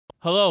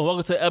Hello,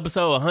 welcome to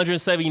episode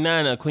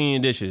 179 of Cleaning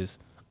Dishes.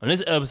 On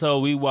this episode,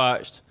 we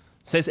watched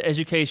Sex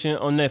Education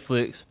on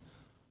Netflix,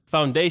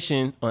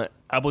 Foundation on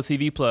Apple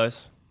TV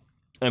Plus,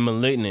 and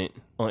Malignant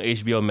on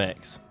HBO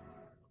Max.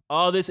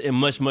 All this and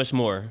much, much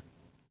more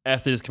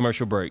after this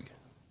commercial break.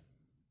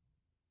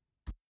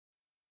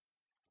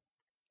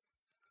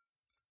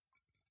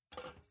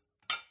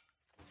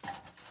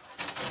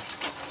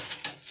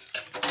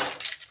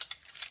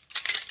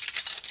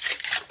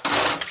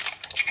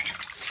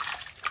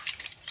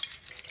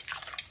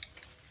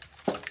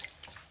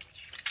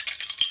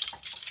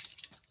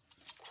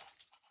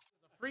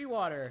 Free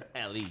water.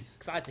 At least.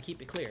 Because I like to keep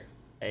it clear.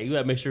 Hey, you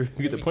gotta make sure you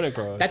get the point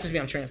across. That's just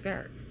me, I'm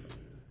transparent.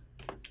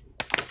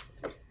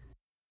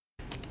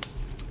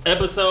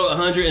 Episode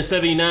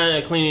 179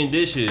 of Cleaning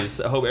Dishes.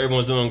 I hope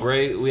everyone's doing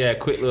great. We had a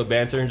quick little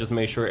banter and just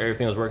make sure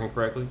everything was working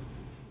correctly.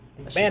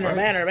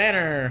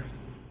 Banner.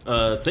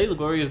 Today's a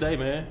glorious day,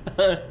 man.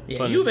 Yeah,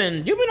 Funny. you've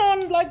been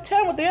on like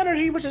 10 with the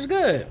energy, which is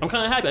good. I'm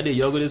kind of happy. I did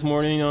yoga this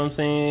morning, you know what I'm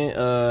saying?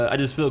 I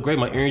just feel great.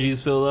 My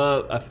energies fill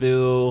up. I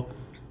feel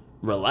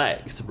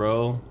relaxed,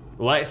 bro.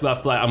 Relaxed, but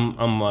I feel like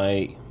I'm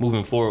like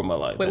moving forward with my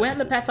life. Wait, what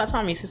happened to Pat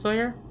Tatami? Is he still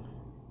here?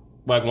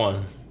 Like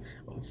one.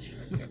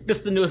 This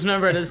is the newest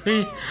member. That's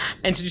me.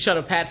 Introduce you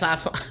to Pat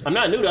Tatami. I'm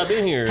not new. I've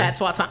been here. Pat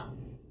Tatami.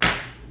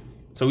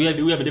 So we have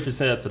a different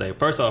setup today.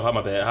 First off, how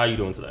are you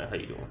doing today? How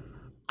you doing?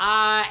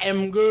 I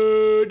am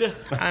good.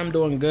 I'm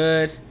doing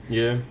good.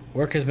 Yeah.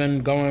 Work has been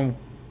going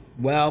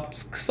well.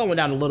 Slowing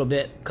down a little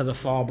bit because of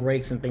fall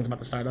breaks and things about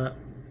to start up.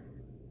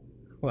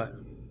 What?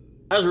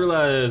 I just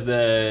realized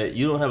that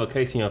you don't have a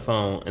case in your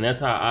phone, and that's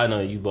how I know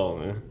you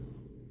balling.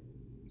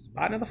 Just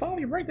buy another phone.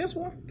 You break this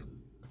one.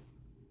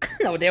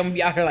 No, then we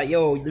be out here like,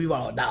 yo, we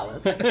borrow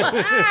dollars.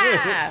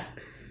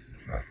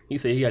 He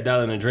said he got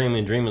 $1 in a dream,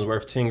 and dream is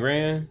worth 10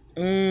 grand.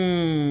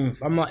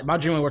 I'm like, my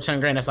dream worth 10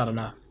 grand. That's not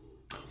enough.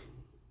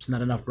 It's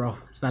not enough, bro.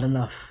 It's not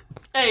enough.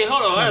 Hey,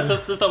 hold on. I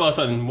got to talk about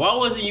something. Why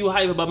wasn't you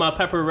hype about my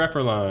Pepper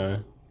Rapper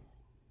line?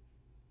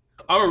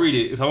 I'm gonna read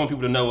it because I want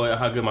people to know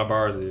how good my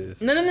bars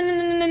is. No.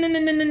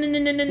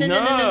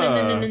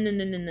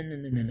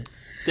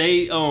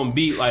 Stay on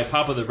beat like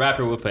Papa the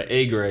Rapper with an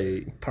A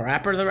grade.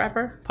 Parapper the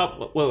rapper?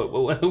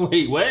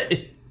 Wait, what?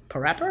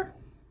 Parapper?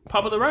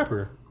 Papa the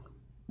Rapper.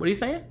 What are you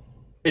saying?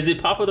 Is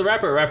it Papa the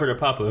Rapper or Rapper the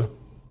Papa?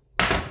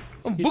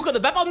 Buka the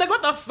Beppo, nigga,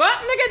 what the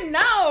fuck, nigga?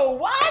 No,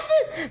 what?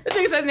 This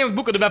nigga says his name is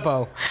Buka the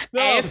Beppo.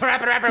 No. Hey, it's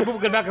Parapper,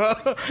 Buka the Beppo.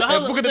 So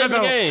what's the name of the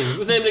game?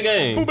 What's the name of the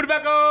game? Buka the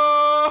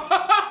Beppo.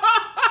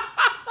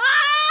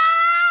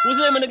 What's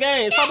the name of the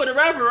game? It's Papa the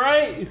Rapper,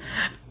 right?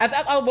 I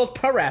thought it was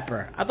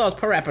Parapper. I thought it was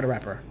Parapper the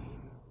rapper.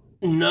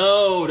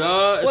 No,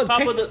 dog. It's What,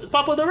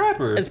 Papa the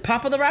Rapper. It's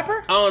Papa the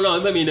rapper? I don't know.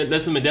 It may be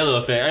that's the Mandela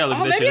effect. I gotta look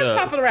Oh, this maybe shit it's up.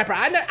 Papa the rapper.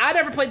 I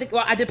never played the.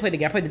 Well, I did play the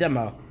game. I played the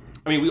demo.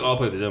 I mean, we all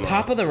played the demo.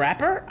 Papa the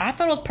rapper? I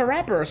thought it was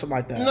Parapper or something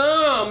like that.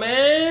 No,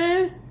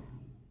 man.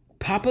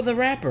 Papa the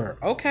rapper.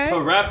 Okay.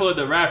 Rapper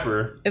the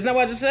Rapper. Isn't that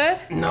what I just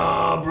said?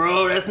 No,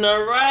 bro, that's not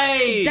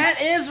right.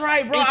 That is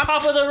right, bro. It's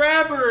Papa the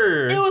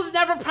Rapper. It was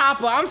never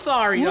Papa. I'm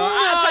sorry, yo. No,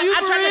 you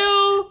for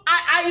real?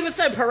 I even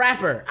said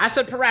Parapper. I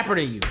said Parapper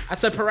to you. I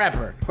said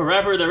Parapper.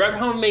 Rapper the Rapper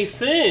don't make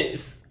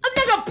sense. I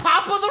think a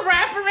Papa the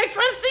rapper makes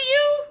sense to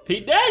you.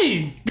 He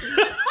daddy.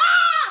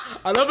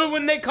 I love it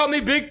when they call me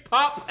Big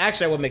Pop.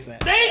 Actually, that would make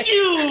sense. Thank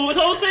you. That's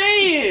what I'm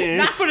saying.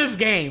 Not for this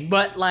game,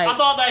 but like. I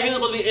thought that he was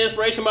supposed to be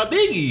inspiration by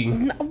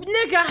Biggie.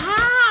 Nigga,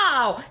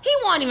 how? He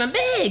wasn't even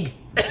big.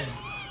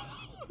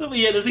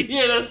 He had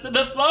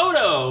the flow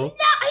though. No,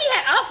 he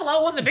had a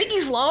flow. It wasn't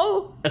Biggie's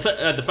flow.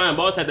 The Fine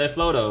Boss had that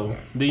flow though.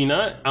 Did he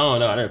not? I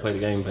don't know. I didn't play the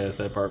game past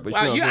that part. But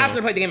You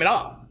actually played the game at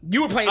all.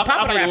 You were playing Papa the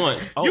played it Rapper.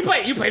 once. Oh. You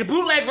played the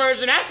bootleg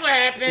version. That's what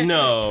happened.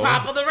 No.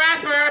 Papa the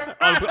Rapper.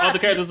 All the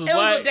characters was it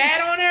black. was a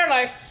dad on there,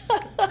 like.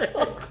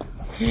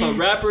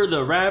 Rapper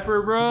the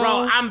Rapper, bro.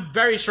 Bro, I'm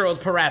very sure it was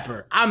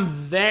Parapper.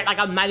 I'm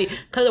 90,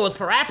 because it was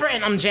Parapper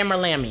and I'm Jammer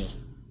Lammy.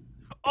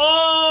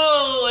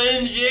 Oh,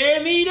 and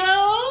Jammy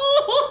though.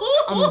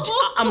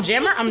 I'm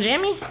Jammy.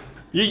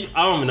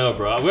 I don't know,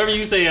 bro. Whatever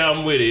you say,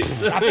 I'm with it.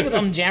 I think it's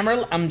I'm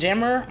Jammer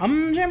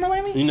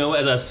Lammy. You know what?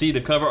 As I see the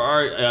cover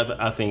art,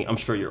 I'm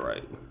sure you're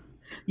right.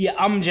 Yeah,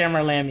 I'm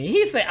Jammer Lammy.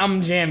 He said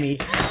I'm Jammy.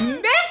 This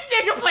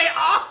nigga played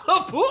all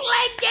the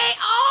bootleg game.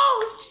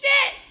 Oh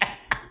shit.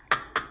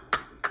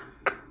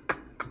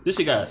 This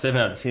shit got a 7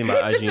 out of 10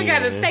 by This IGN. nigga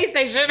had a Stay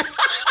Station.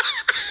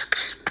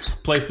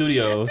 Play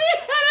Studios. He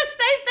had a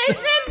Stay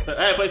Station.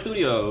 I had Play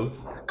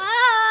Studios.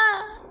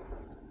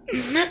 He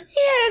had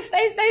a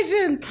Stay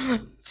Station.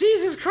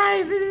 Jesus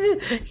Christ.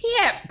 He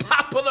had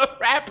Papa the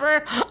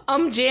Rapper.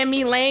 I'm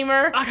Jammy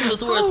Lamer. I could have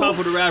sworn it's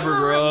Papa the Rapper,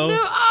 bro. Dude,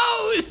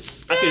 oh,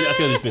 shit. I could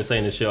have just been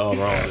saying this shit all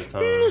wrong this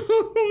time.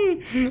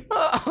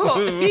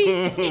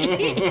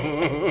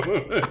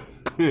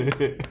 This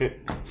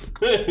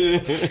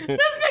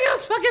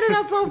nigga's fucking it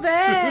up so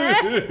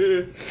bad.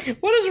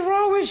 What is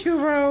wrong with you,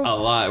 bro? A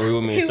lot. Where you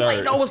want me He to was start?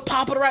 like, no, it's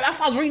Papa the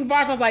Rapper. I was reading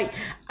bars. I was like,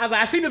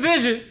 I see the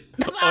vision.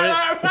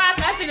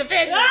 I see the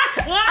vision.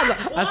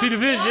 I see the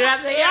vision.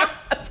 I said, yeah.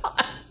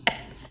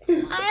 I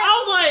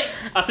was like,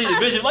 I see the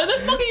vision. Like, the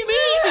fuck you mean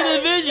you see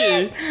the vision?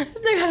 man.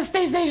 This nigga had a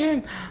state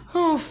station.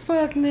 Oh,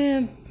 fuck,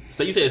 man.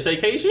 So you said a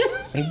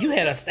staycation? You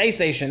had a state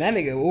station. That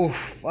nigga, oof,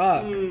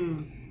 fuck.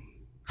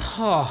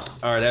 Oh.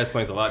 All right, that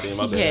explains a lot then.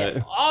 My bad.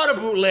 Yeah, all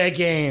the bootleg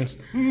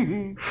games.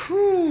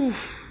 Whew.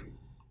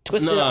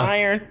 Twisted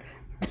Iron.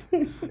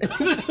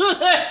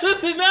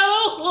 Twisted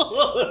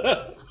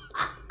Metal.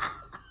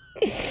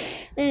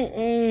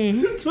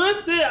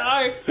 Twisted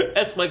Iron.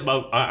 That's like my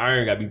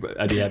iron.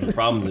 I be having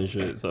problems and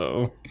shit.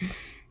 So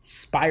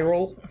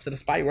Spiral instead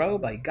of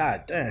Spyro. Like,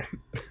 god damn.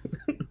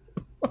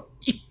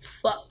 You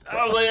suck.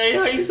 I was like, hey,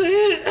 how you say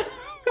it?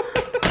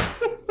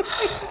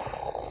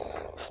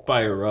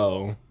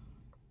 Spyro.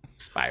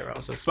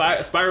 So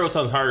Spyro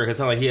sounds harder because it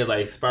sounds like he has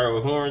like spiral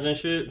with horns and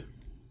shit.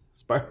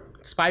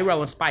 Spyro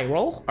and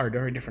Spiral are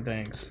very different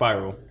things.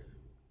 Spiral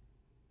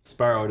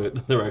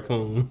the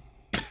raccoon.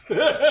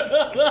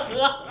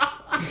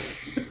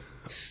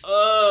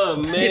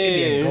 Oh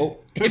man.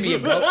 It'd be a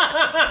goat.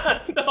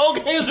 The whole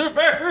game's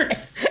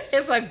reversed.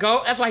 It's a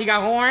goat. That's why he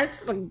got horns.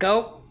 It's a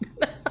goat.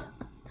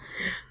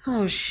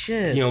 Oh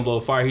shit. He don't blow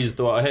fire, he just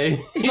throw out hay.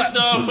 He just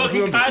throw out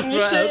fucking cotton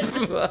and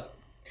shit.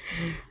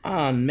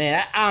 Oh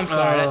man, I'm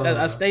sorry.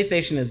 A state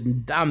station is.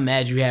 I'm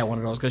mad you had one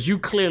of those because you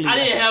clearly. I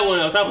didn't have one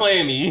of those. Stop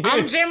playing me.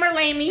 I'm Jammer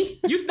Lamey.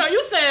 You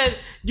said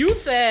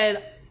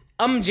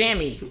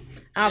Jammy.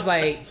 I was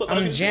like,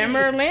 I'm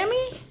Jammer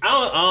Lammy. I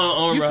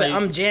don't You right. said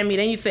I'm Jammy.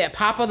 Then you said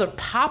Papa the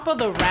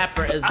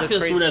Rapper is the. I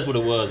could swear that's what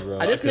it was, bro.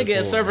 This nigga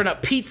is serving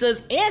up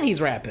pizzas and he's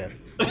rapping.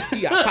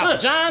 You got Papa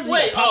John's.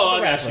 Wait, I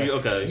got rapper. you.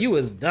 Okay, You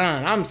was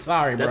done. I'm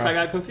sorry, bro. that's how I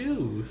got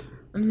confused.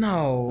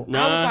 No,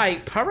 Nah. I was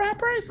like, per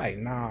rapper. It's like,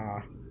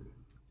 nah.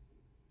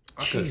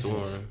 I could have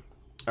sworn.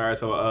 All right,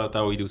 so I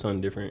thought we'd do something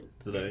different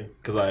today,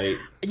 cause like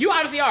You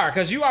obviously are,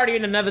 because you already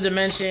in another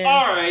dimension.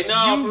 all right,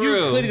 no, for you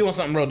real. clearly doing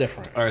something real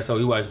different. All right, so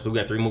we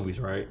got 3 movies,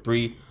 right?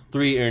 Three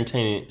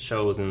entertainment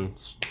shows and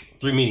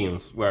 3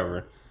 mediums,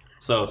 wherever.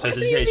 So sex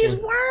Where you get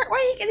education.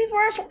 these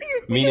words from?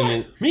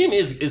 Medium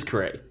is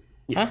correct.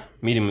 Yeah, Huh?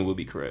 medium would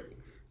be correct.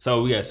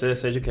 So we got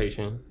sex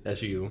education.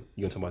 That's you.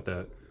 You gonna talk about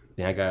that?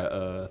 Then I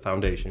got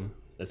foundation.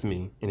 That's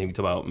me. And then we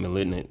talk about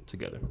Malignant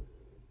together.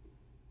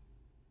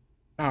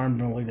 I don't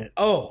remember that.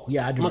 Oh,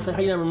 yeah, I do. I'm gonna say,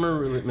 how you not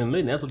remember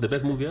Malignant? That's the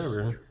best movie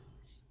ever.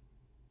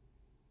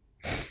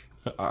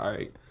 All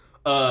right.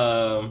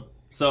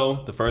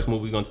 So the first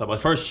movie we're gonna talk about,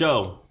 first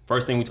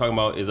thing we talking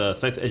about is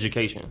Sex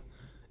Education.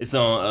 It's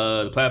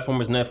on the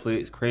platform is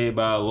Netflix, created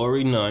by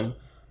Laurie Nunn,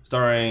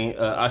 starring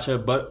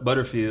Asha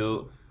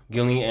Butterfield,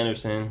 Gillian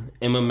Anderson,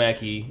 Emma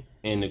Mackey,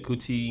 and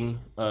Nkuti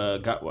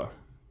Gatwa.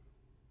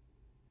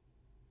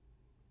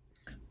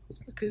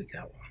 What's the good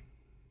guy?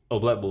 Oh,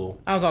 Black Bull.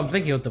 I'm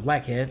thinking it was the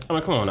black kid. I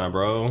mean, come on now,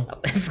 bro.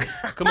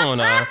 Come on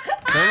now.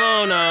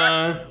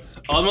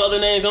 All my other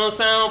names don't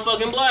sound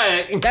fucking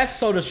black. That's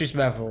so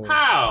disrespectful.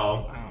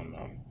 How? I don't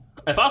know.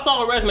 If I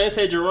saw a resume that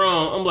said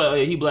Jerome, I'm like, oh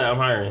yeah, he black, I'm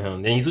hiring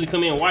him. Then he's supposed to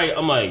come in white,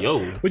 I'm like,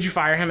 yo. Would you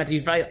fire him after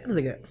you fight?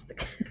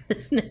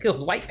 This nigga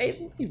was white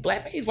facing. He's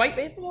black face. He's white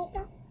facing all the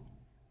time.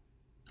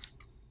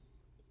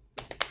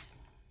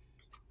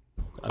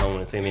 I don't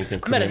want to say anything.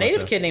 I met a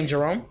native kid named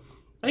Jerome.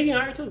 Oh, he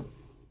can hire too.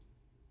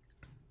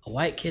 A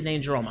white kid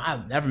named Jerome.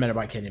 I've never met a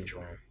white kid named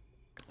Jerome.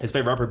 His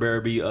favorite rapper better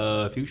be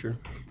Future.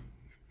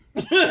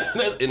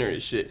 That's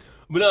internet shit.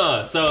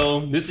 But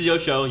so this is your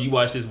show. You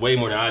watch this way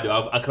more than I do.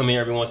 I come in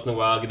every once in a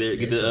while, get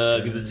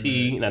the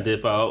tea, and I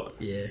dip out.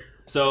 Yeah.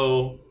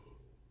 So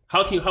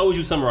how would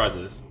you summarize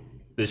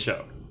this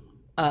show?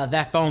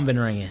 That phone been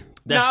ringing.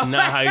 That's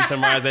not how you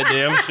summarize that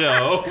damn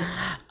show.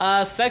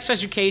 Sex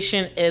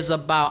Education is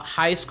about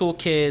high school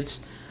kids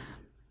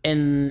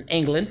in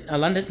England,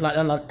 London,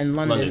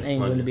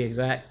 England to be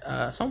exact.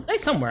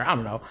 Somewhere, I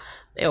don't know.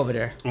 They over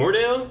there.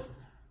 Moordale?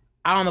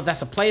 I don't know if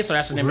that's a place or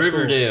that's the name of school.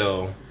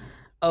 Riverdale.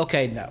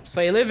 Okay, no.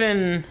 So they live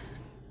in,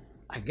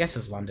 I guess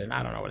it's London.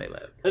 I don't know where they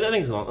live. I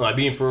think it's London. Like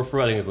being for I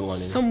think it's in London.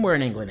 Somewhere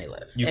in England they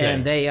live. UK.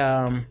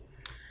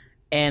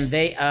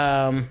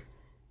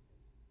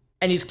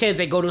 And these kids,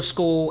 they go to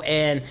school,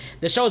 and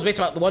the show is based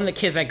about one of the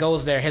kids that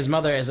goes there. His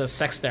mother is a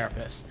sex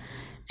therapist.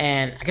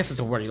 And I guess it's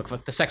the word you look for,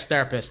 the sex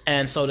therapist.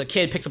 And so the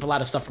kid picks up a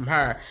lot of stuff from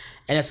her.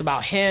 And it's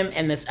about him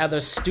and this other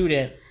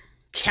student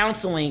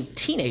counseling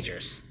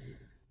teenagers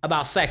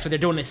about sex, but they're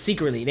doing it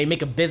secretly. They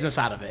make a business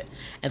out of it.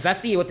 And so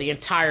that's what the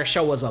entire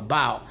show was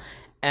about.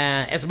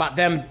 And it's about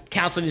them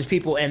counseling these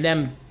people and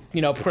them,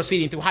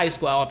 proceeding through high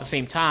school all at the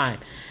same time.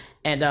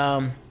 And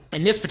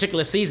in this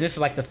particular season, this is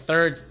like the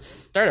third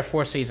or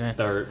fourth season.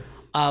 Third.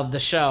 Of the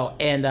show.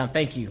 And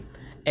thank you.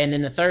 And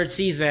in the third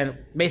season,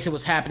 basically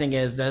what's happening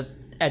is that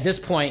at this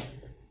point,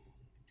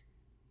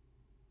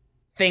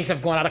 things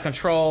have gone out of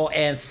control,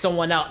 and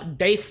someone else,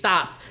 they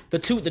stopped. The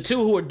two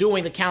who are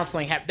doing the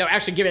counseling, they're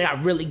actually giving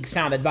out really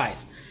sound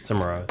advice.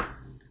 Summarize.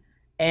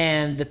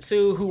 And the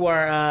two who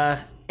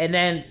are,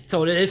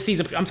 so this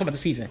season, I'm talking about the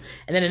season.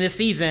 And then in this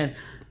season,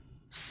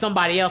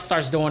 somebody else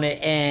starts doing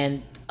it,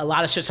 and a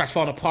lot of shit starts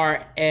falling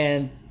apart,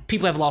 and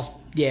people have lost.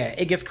 Yeah,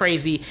 it gets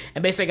crazy,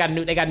 and basically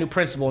they got a new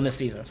principal in this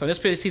season. So this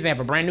season they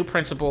have a brand new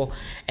principal,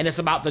 and it's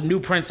about the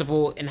new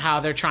principal and how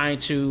they're trying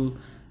to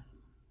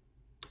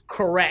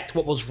correct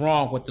what was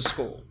wrong with the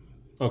school.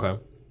 Okay.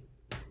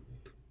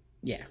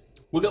 Yeah.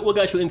 What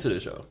got you into the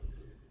show?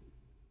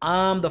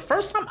 The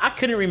first time I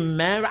couldn't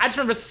remember. I just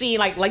remember seeing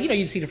like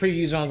you see the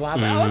previews online. I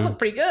was like, oh, this looks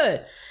pretty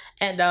good.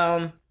 And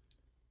I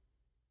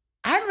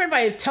remember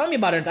everybody telling me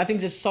about it. I think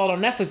just saw it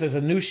on Netflix as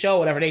a new show,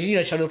 whatever.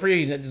 They showed the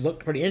preview that just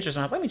looked pretty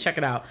interesting. I was like, let me check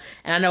it out.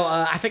 And I know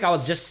I think I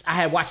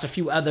had watched a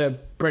few other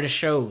British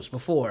shows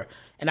before,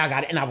 and I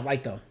got it, and I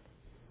liked them.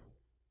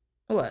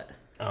 What?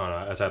 I don't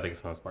know. I think it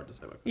sounds smart to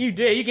say. Like you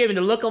did. You gave me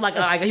the look of like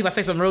he was about to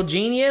say something real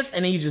genius,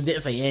 and then you just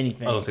didn't say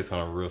anything. I was gonna say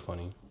something real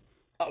funny.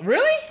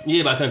 Really?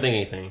 Yeah, but I couldn't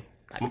think of anything.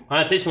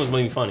 My intention was to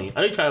make me funny.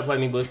 I didn't try to play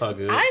me, but it's all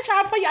good. I didn't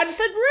try to play you. I just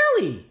said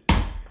really.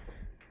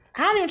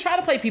 I don't even try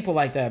to play people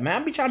like that,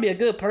 man. I be trying to be a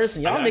good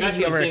person. Y'all niggas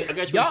be over.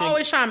 Y'all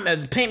always trying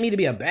to paint me to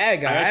be a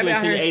bad guy. I got you in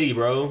 1080,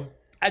 bro.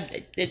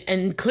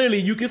 And clearly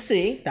you can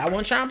see that I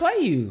wasn't trying to play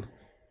you.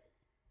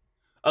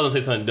 I was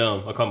gonna say something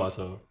dumb. I'll call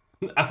myself.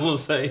 I was gonna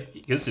say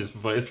it's just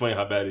funny. It's funny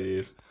how bad it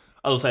is.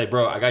 I was gonna say,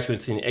 bro, I got you in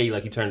 1080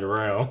 like you turned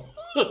around.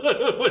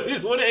 What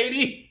is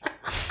 180?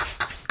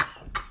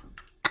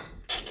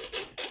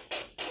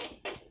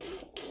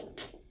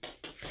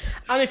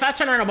 I mean, if I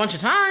turn around a bunch of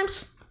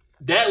times,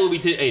 that would be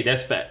 1080.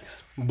 That's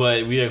facts.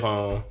 But we ain't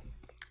gonna.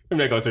 I'm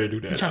not gonna say do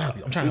that. I'm trying to help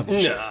you. I'm trying to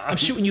help you. Nah. I'm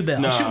shooting you, Bell.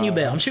 Nah. I'm shooting you,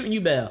 Bell. I'm shooting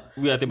you, Bell.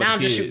 We got to think about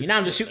the kids. Now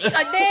I'm just shooting.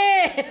 Like,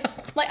 damn.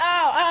 Like,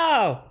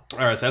 oh.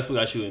 All right, so that's what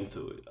got you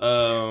into it.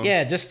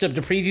 Yeah, just the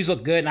previews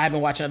look good, and I've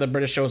been watching other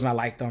British shows, and I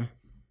like them.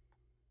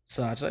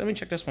 So I just let me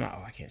check this one out.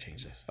 Oh, I can't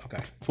change this.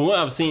 Okay. From what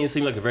I've seen, it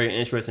seemed like a very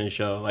interesting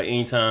show. Like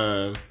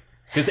anytime,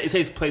 because it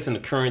takes place in the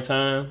current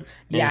time.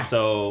 Yeah. And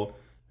so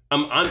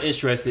I'm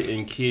interested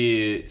in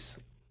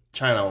kids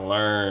trying to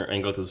learn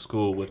and go through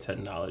school with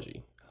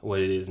technology, what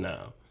it is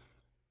now.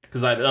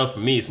 Because I know for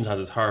me, sometimes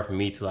it's hard for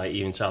me to like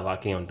even try to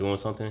lock in on doing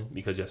something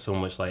because you have so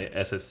much like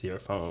SSD or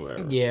phone or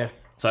whatever. Yeah.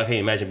 So I can't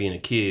imagine being a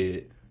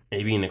kid and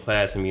you be in the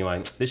class and being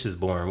like, this is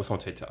boring. What's on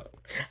TikTok?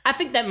 I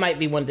think that might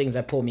be one of the things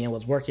that pulled me in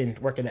was working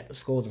at the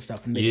schools and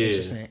stuff and making it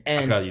interesting. And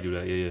I forgot you do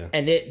that. Yeah.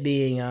 And it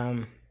being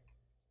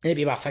it'd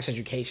be about sex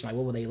education, like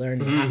what were they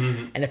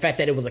learning, and the fact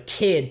that it was a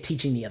kid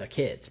teaching the other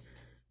kids.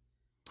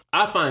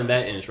 I find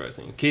that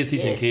interesting. Kids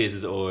teaching kids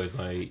is always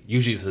like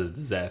usually it's a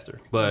disaster.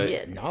 But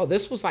yeah, no,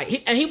 this was like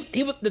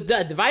he was the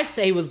advice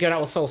that he was giving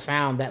out was so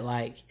sound that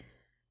like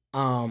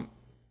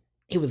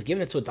he was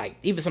giving it to like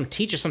even some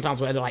teachers sometimes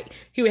where like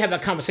he would have a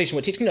conversation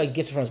with teachers, he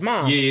gets it from his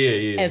mom.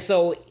 Yeah. And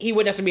so he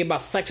wouldn't necessarily be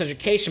about sex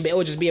education, but it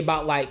would just be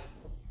about like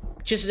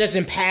just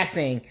in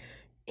passing.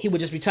 He would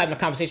just be having a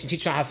conversation,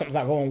 teaching how something's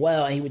not going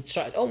well, and he would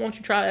try, oh, why don't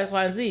you try X,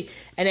 Y, and Z?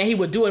 And then he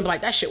would do it and be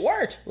like, that shit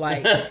worked.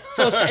 Like,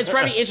 so it's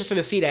very interesting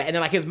to see that. And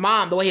then like his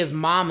mom, the way his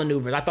mom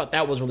maneuvered, I thought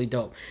that was really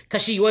dope.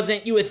 Because she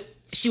wasn't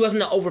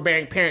an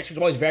overbearing parent. She was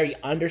always very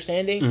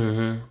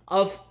understanding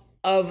of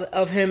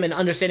him and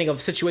understanding of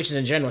situations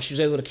in general. She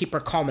was able to keep her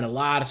calm in a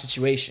lot of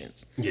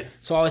situations. Yeah.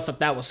 So I always thought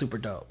that was super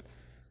dope.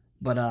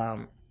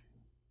 But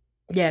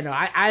yeah, no,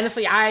 I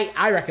honestly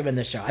recommend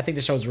this show. I think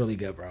the show is really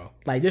good, bro.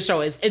 Like this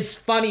show it's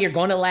funny. You're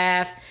going to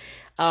laugh.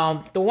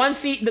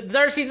 The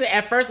third season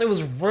at first it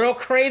was real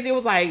crazy. It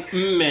was like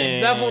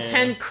level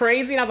 10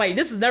 crazy, and I was like,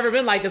 this has never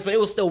been like this, but it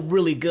was still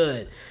really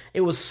good.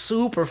 It was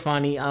super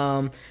funny.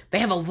 They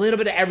have a little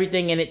bit of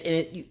everything in it,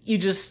 and you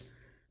just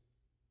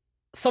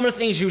some of the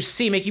things you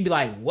see make you be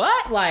like,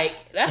 what?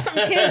 Like that's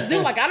something kids do.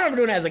 Like I remember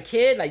doing that as a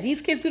kid. Like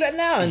these kids do that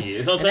now, and,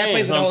 and that plays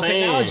with the whole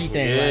technology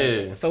thing.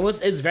 Yeah. Like, so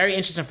it's very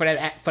interesting for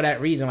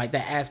that reason, like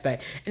that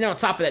aspect. And then on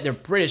top of that, they're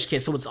British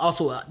kids, so it's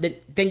also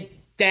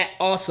that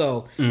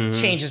also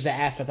changes the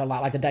aspect a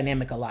lot, like the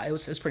dynamic a lot.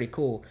 It's pretty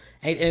cool.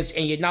 And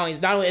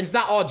it's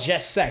not all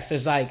just sex.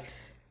 There's like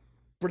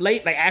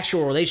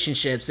actual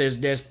relationships.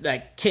 There's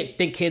like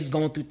kids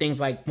going through things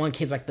like one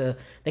kid's like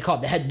they call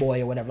it the head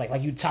boy or whatever.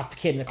 Like you talk to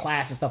kid in the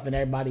class and stuff, and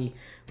everybody.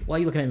 Why are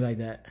you looking at me like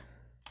that?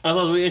 I thought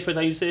it was really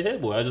interesting how you said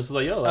head boy. I was just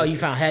like, yo. Oh, you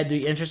found head to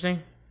be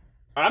interesting?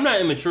 I'm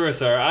not immature,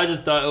 sir. I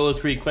just thought it was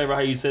pretty clever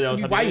how you said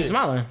that. Why are you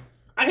smiling?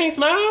 I can't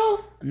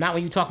smile. Not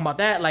when you talking about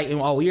that. Like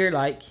all weird.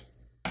 Like.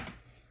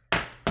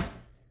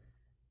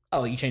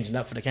 Oh, you changing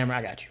up for the camera?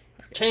 I got you.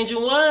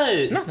 Changing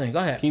what? Nothing. Go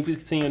ahead. Can you please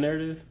continue your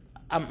narrative?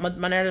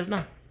 My narrative,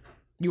 no.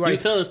 You were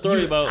telling a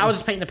story about. I was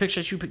just painting the picture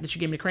that you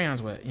gave me the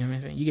crayons with. You know what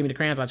I'm saying? You gave me the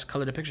crayons. I just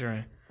colored the picture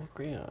in. What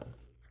crayons?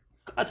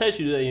 I text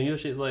you today, and your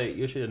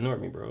shit ignored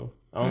me, bro.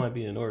 I don't like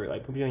being ignored.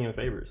 Like put me on your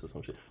favorites or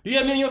some shit. Do you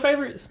have me on your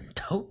favorites?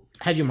 Dope.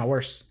 I had you on my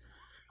worst.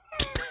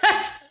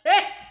 That's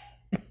it.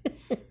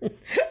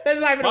 That's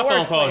not even my the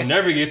worst. phone call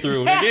never get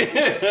through. Like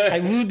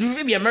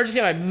it'd be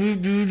emergency. Like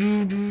turn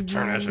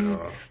that shit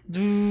off.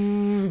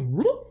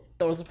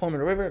 Throw the phone in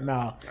the river.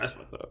 No, that's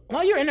fucked up.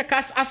 No, you're in the.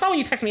 I saw when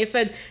you text me. It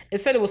said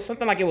it was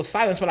something like it was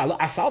silence, but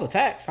I saw the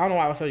text. I don't know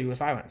why I told you it was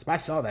silence, but I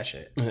saw that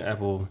shit.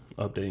 Apple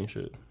updating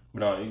shit. But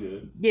no, you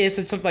good. Yeah, it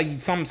said something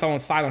like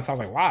someone's silence. I was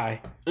like,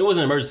 why? It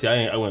wasn't an emergency.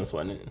 I wasn't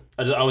sweating it.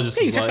 I was just.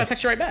 Yeah, you texted me. I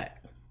texted you right back.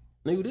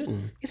 No, you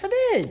didn't. Yes, I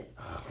did.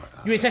 Oh my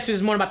God. You didn't text me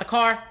this morning about the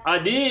car? I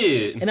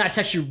did. And I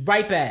text you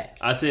right back.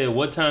 I said,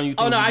 what time you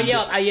think I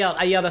yelled.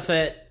 I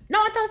said, no,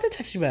 I thought I did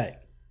text you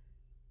back.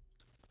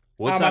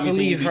 What I'm time about you to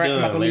think leave, you be right? I'm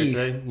about done to later leave.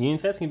 today? You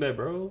ain't text me back,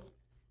 bro.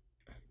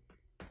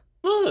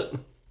 Look.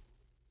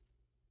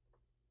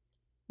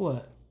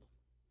 What?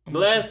 The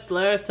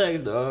last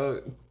text,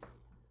 dog.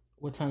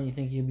 What time do you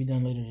think you'll be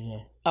done later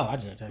today? Oh, I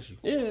just didn't text you.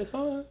 Yeah, it's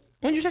fine.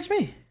 When did you text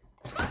me?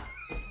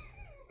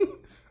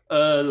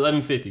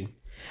 11:50.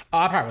 Oh,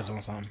 I probably was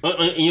on something.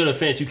 In your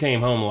defense, you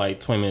came home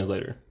like 20 minutes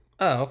later.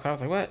 Oh, okay. I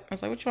was like, what? I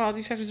was like, what you all?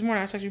 You texted me this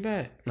morning. I texted you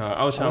back. No,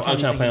 I was trying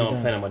to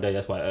plan on my day.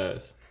 That's why I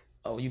asked.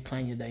 Oh, you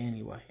plan your day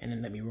anyway, and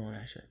then let me ruin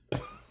that shit.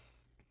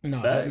 No.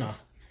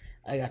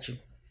 I got you.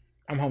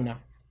 I'm home now.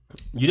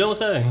 You don't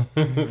say.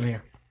 I'm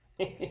here.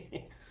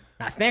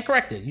 I stand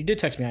corrected. You did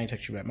text me. I didn't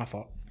text you back. My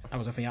fault. I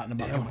was definitely out in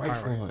the Damn, car. right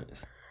for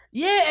once.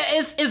 Yeah,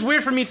 it's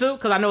weird for me too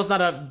because I know it's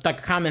not a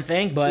common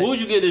thing. But What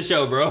would you get this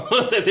show, bro?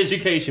 Sex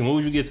education. What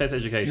would you get sex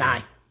education?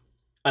 9.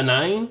 A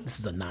 9? This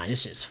is a 9.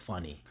 This shit's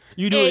funny.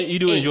 You do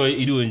enjoy this show.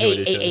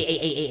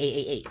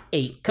 8.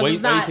 Why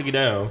you take it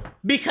down?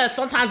 Because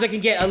sometimes they can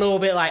get a little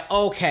bit like,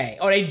 okay,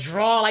 or they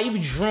draw, like you be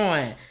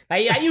drawing.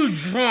 Like you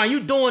drawing, you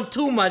doing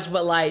too much,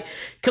 but like,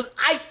 cause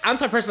I'm the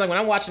type of person like when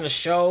I'm watching a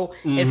show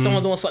and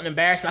someone's doing something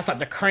embarrassing, I start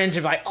to cringe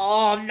and be like,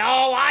 oh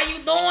no, why are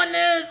you doing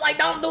this? Like,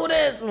 don't do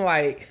this. And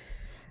like,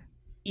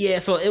 yeah,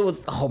 so it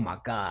was, oh my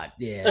God,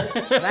 yeah.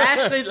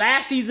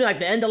 last season, like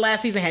the end of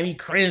last season had me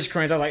cringe.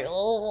 I was like,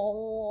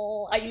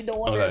 oh, how you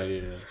doing this?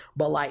 Yeah.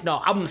 But like, no,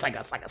 I'm just like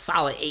a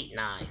solid 8,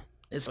 9.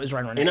 It's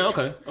right around there. You know,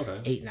 okay.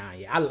 8, 9,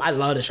 yeah. I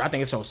love this show. I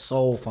think it's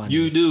so funny.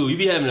 You do. You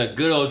be having a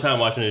good old time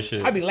watching this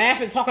shit. I be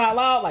laughing, talking out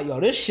loud, like, yo,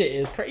 this shit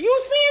is crazy. You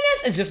seeing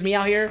this? It's just me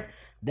out here.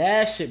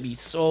 That shit be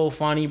so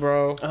funny,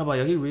 bro. I'm like,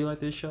 yo, he really like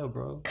this show,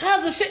 bro.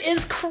 Cause the shit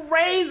is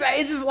crazy.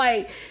 It's just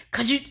like,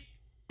 cause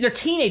they're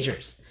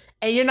teenagers.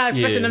 And you're not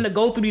expecting them to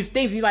go through these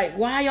things. And you're like,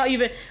 why y'all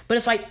even? But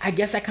it's like, I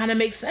guess that kind of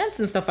makes sense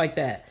and stuff like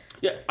that.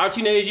 Yeah, our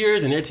teenage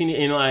years and their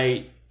and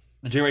like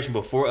the generation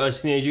before us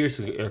teenage years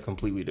are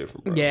completely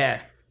different, bro.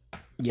 Yeah.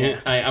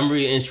 And I'm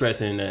really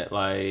interested in that.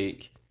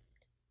 Like,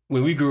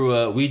 when we grew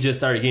up, we just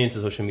started getting into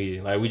social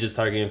media. Like, we just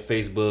started getting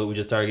Facebook. We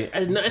just started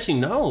getting...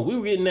 Actually, no. We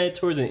were getting that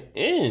towards the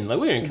end. Like,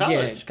 we were in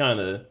college, kind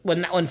of.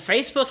 When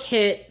Facebook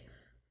hit,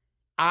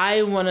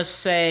 I want to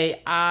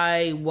say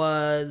I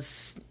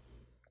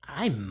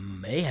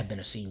may have been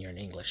a senior in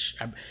English.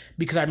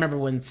 Because I remember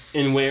when...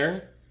 In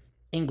where?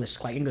 English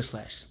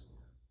class.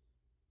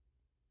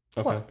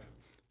 Okay. What?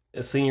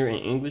 A senior in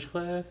English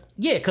class?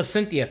 Yeah, because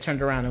Cynthia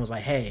turned around and was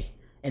like, hey,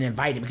 and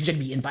invited me. Because you had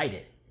to be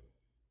invited.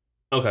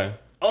 Okay.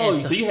 Oh,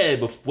 so you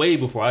had it way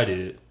before I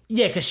did.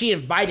 Yeah, because she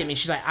invited me.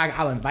 She's like,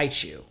 I'll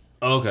invite you.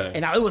 Okay.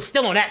 And it was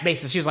still on that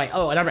basis. She was like,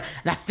 oh, and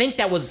I think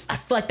that was, I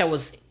feel like that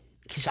was,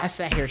 because I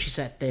sat here, she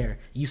sat there,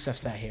 Yusuf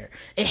sat here.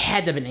 It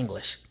had to have been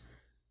English.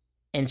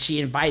 And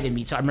she invited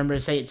me. So I remember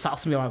saying, talk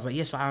to me. I was like,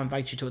 yes, I'll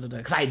invite you to it.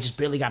 Because I just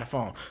barely got a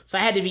phone. So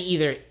I had to be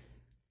either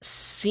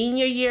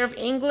senior year of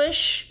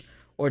English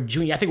or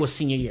junior. I think it was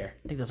senior year.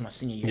 I think that was my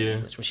senior year of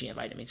English when she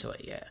invited me to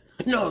it. Yeah.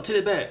 No, take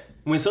it back.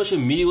 When social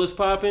media was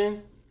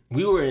popping,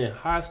 we were in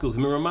high school.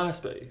 Remember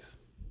MySpace?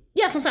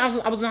 Yeah, sometimes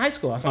I was in high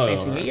school. I was saying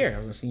senior year. I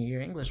was in senior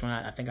year English when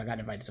I think I got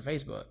invited to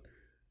Facebook.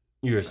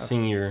 You were a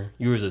senior.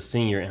 You was a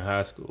senior in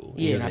high school.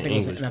 Yeah, and I think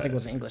it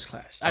was an English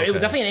class. Okay. It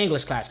was definitely an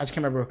English class. I just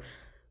can't remember.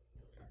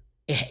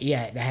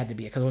 Yeah, that had to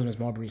be it because it wasn't Ms.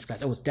 Marbury's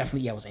class. It was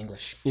definitely it was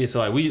English. Yeah, so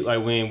like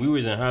when we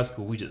was in high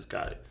school, we just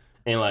got it,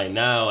 and like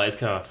now it's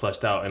kind of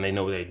fleshed out, and they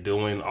know what they're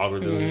doing,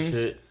 algorithms and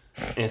shit.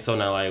 And so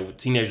now like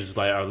teenagers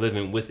like are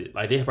living with it.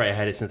 Like they probably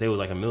had it since they was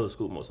like in middle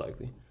school, most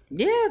likely.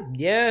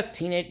 Yeah,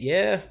 teenage,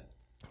 yeah.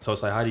 So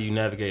it's like, how do you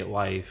navigate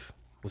life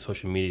with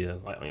social media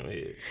like on your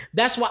head?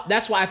 That's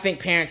why I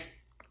think parents.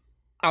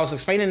 I was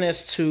explaining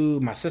this to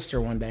my sister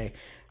one day.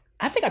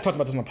 I think I talked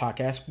about this on the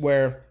podcast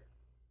where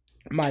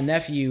my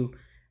nephew.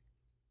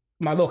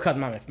 My little cousin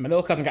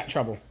got in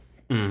trouble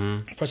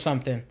for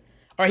something,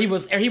 or he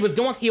wasn't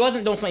doing something he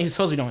was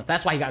supposed to be doing.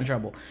 That's why he got in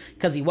trouble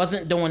because he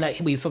wasn't doing that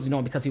he was supposed to be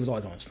doing because he was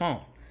always on his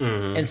phone.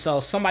 And so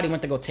somebody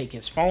went to go take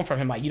his phone from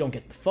him, like, you don't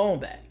get the phone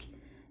back,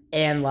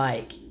 and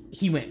like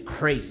he went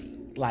crazy,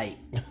 like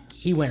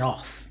he went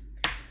off,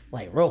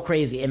 like real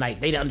crazy, and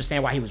like they didn't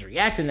understand why he was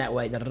reacting that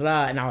way.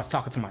 And I was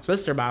talking to my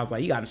sister about, I was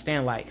like, you gotta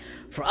understand, like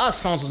for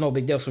us, phones was no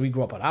big deal, so we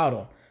grew up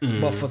without them,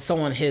 but for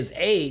someone his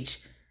age.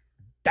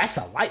 That's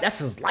his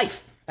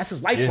life. That's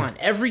his lifeline.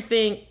 Yeah.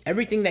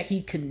 Everything that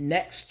he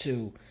connects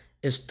to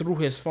is through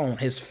his phone,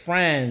 his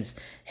friends,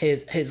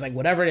 his like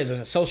whatever it is,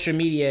 his social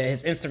media,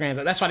 his Instagrams.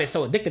 That's why they're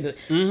so addicted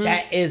to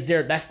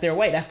that's their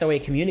way. That's their way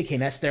of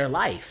communicating. That's their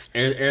life.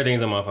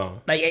 Everything's on my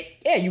phone. Like,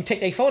 yeah, you take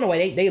their phone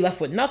away, they left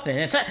with nothing.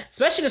 And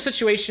especially in a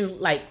situation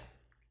like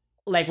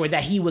where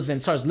that he was in,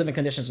 sort of living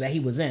conditions that he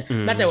was in.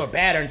 Not that they were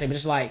bad or anything, but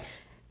just like,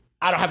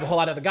 I don't have a whole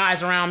lot of other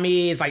guys around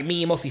me. It's like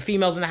me, mostly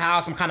females in the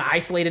house. I'm kind of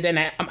isolated in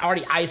that. I'm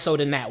already ISO'd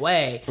in that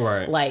way.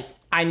 Right. Like,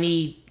 I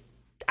need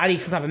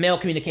some type of male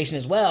communication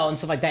as well and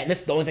stuff like that. And this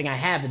is the only thing I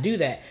have to do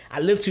that.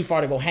 I live too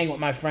far to go hang with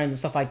my friends and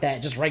stuff like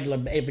that, just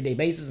regular, everyday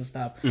basis and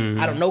stuff.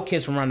 I don't know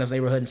kids from around this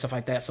neighborhood and stuff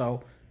like that.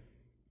 So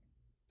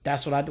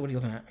that's what I do. What are you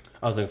looking at?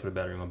 I was looking for the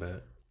battery, my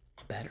bad.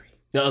 A battery?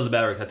 The other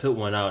batteries, I took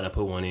one out and I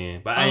put one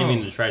in, but I didn't mean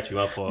to distract you.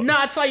 My fault. No,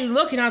 I saw you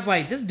looking. I was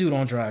like, this dude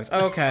on drugs.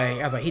 Okay.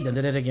 I was like, he done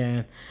did it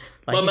again.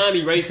 Like, My mind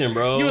be racing,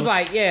 bro. He was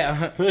like,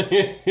 yeah.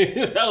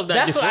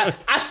 That's what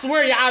I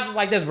swear your eyes was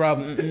like this, bro. All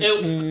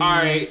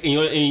right,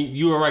 and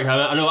you were right.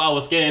 I know I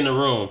was scanning the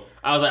room.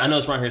 I was like, I know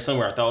it's right here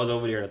somewhere. I thought it was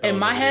over there. In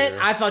my head,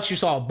 I thought you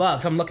saw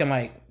bugs. I'm looking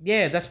like,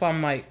 yeah, that's why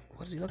I'm like,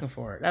 what is he looking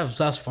for?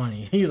 That's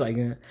funny. He's like,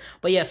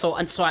 but yeah,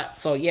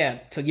 so yeah,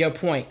 to your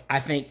point, I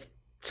think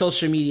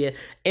social media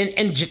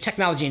and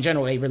technology in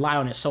general, they rely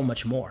on it so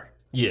much more.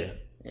 Yeah.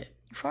 You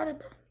farted,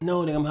 bro?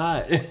 No, nigga, I'm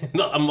hot.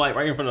 No, I'm like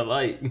right in front of the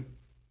light.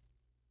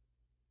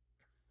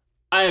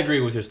 I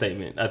agree with your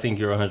statement. I think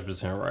you're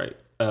 100% right.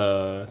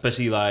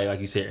 Especially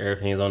like you said,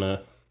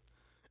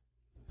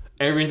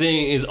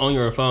 everything is on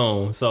your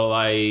phone. So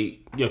like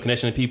your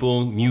connection to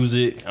people,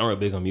 music. I'm real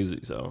big on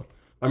music. So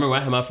I remember when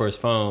I had my first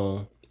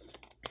phone,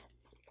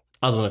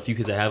 I was one of the few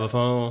kids that have a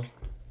phone,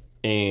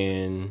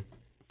 and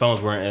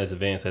phones weren't as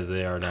advanced as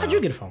they are now. How'd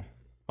you get a phone?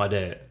 My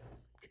dad.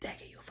 Your dad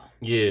get you a phone?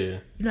 Yeah. You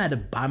know I had to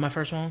buy my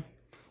first phone?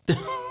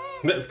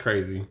 That's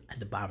crazy. I had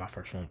to buy my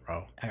first phone,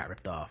 bro. I got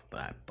ripped off, but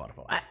I bought a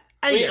phone.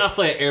 I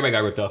feel like everybody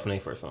got ripped off when they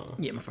first phone.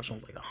 Yeah, my first phone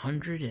was like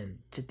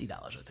 $150,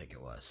 I think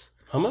it was.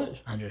 How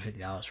much?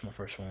 $150 for my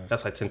first phone.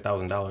 That's like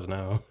 $10,000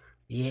 now.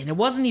 Yeah, and it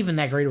wasn't even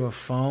that great of a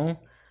phone.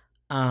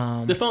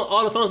 All the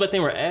phones back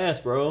then were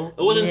ass, bro.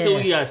 It wasn't until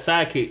we got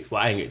sidekicks.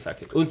 Well, I didn't get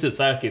sidekicks. It was until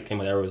sidekicks came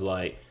out that it was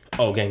like,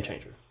 oh, game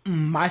changer.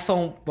 My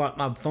phone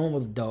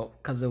was dope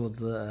because it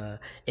was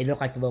it looked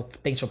like the little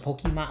things from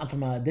Pokemon, from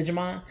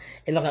Digimon.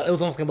 It looked like, it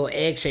was almost like a little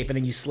egg shape, and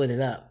then you slid it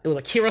up. It was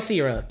a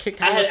Kyocera.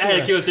 I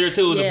had a Kyocera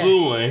too. It was a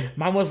blue one.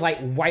 Mine was like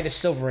whitish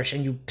silverish,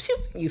 and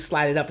you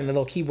slide it up in the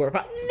little keyboard.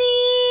 But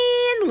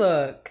man,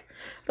 look,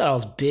 I thought I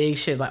was big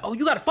shit. Like, oh,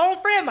 you got a phone,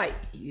 friend? Like,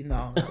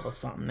 that was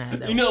something.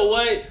 You know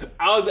what?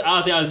 I think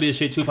I was big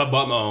shit too if I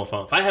bought my own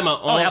phone. If I had my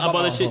own, I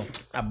bought that shit.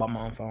 Phone. I bought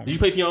my own phone. Did you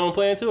pay for your own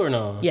plan too or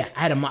no? Yeah,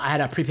 I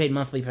had a prepaid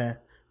monthly plan.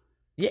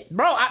 Yeah,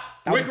 bro.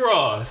 Rick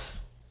Ross.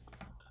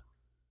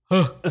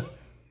 Huh.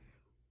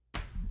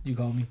 You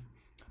called me.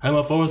 I had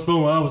my first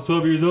phone when I was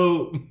 12 years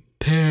old.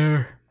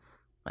 Pair.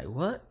 Like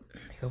what?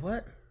 Nigga,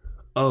 what?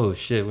 Oh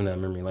shit! When that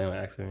memory lane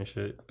accident and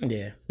shit.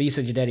 Yeah, but you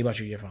said your daddy bought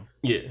you your phone.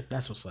 Yeah,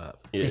 that's what's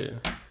up. Yeah,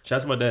 shout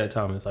out to my dad,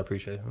 Thomas. I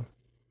appreciate him.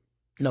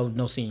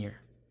 No senior.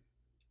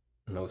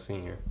 No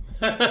senior.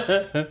 No.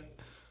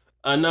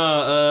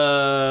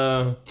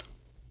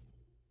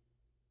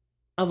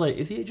 I was like,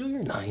 is he a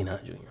junior? No, he's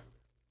not a junior.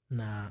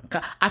 Nah,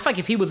 I feel like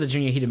if he was a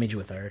junior, he'd have made you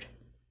a third.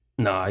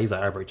 Nah, he's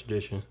like, I break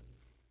tradition.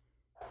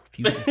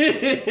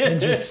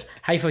 Hendrix.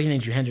 How you feel he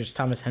named you Hendrix?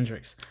 Thomas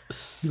Hendrix.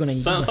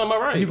 Sound about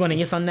right. You gonna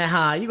get son that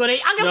high?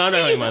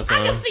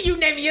 I can see you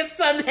naming your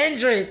son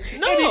Hendrix.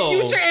 No. In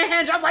the future, and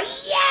Hendrix. I'm like,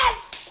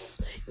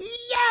 yes.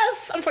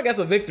 I'm fucking that's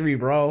a victory,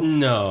 bro.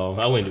 No,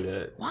 I wouldn't do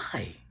that.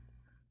 Why?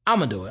 I'm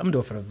gonna do it. I'm gonna do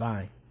it for the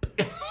vine.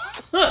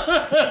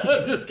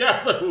 This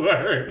got the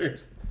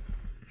worst.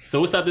 So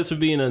what stopped this from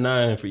being a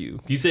 9 for you?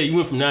 You said you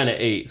went from 9 to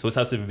 8. So what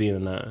stopped it from being a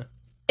 9?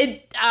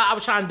 I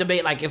was trying to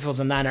debate like if it was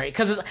a 9 or 8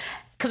 because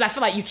I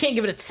feel like you can't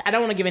give it I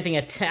don't want to give anything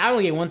a 10. I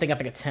only gave one thing I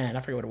think a 10.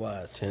 I forget what it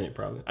was. 10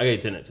 probably. I gave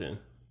 10 at 10.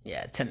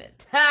 Yeah, 10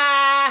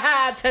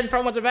 at 10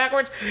 frontwards and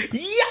backwards.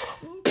 Yeah.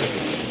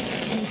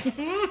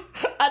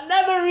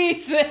 Another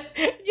reason.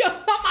 Yo,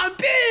 my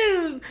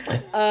biz.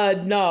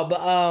 No,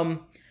 but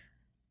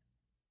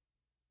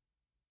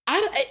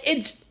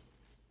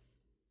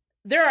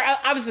there are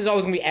obviously there's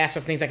always gonna be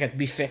aspects, things that could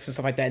be fixed and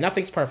stuff like that.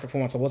 Nothing's perfect for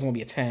once, so it wasn't gonna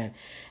be a 10.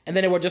 And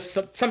then it were just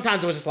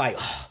sometimes it was just like,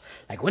 oh,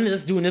 like when is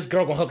this dude and this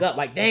girl gonna hook up?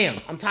 Like, damn,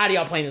 I'm tired of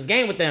y'all playing this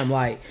game with them.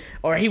 Like,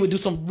 or he would do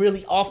some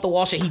really off the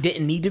wall shit he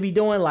didn't need to be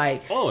doing.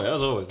 Like, oh, that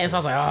was always. And so I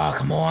was like, oh,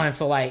 come on.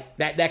 So like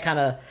that kind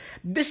of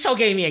this show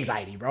gave me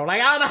anxiety, bro.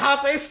 Like I don't know how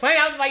to explain.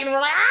 I was like, no.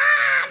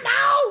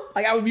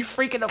 Like I would be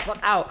freaking the fuck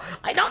out.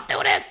 Like, don't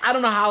do this. I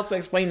don't know how else to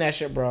explain that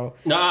shit, bro.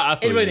 No, I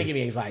feel it really didn't give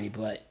me anxiety,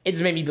 but it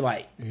just made me be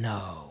like,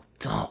 no.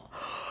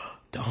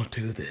 Don't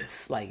do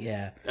this. Like,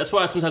 yeah. That's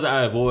why sometimes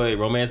I avoid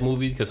romance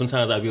movies because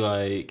sometimes I'd be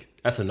like,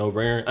 that's a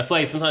no-brainer. I feel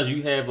like sometimes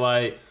you have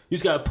like, you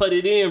just gotta put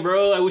it in,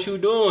 bro. Like, what you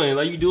doing?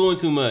 Like, you doing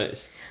too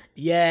much.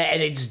 Yeah,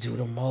 and they just do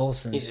the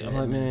most and shit. I'm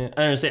like, man,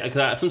 I understand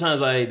because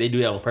sometimes like they do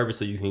that on purpose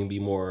so you can be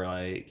more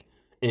like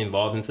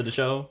involved into the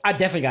show. I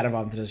definitely got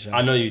involved into the show.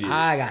 I know you did.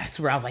 I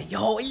swear, I was like,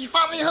 yo, he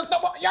finally hooked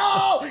up.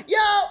 Yo.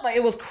 Like,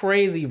 it was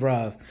crazy,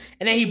 bruv.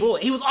 And then he blew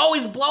it. He was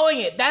always blowing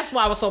it. That's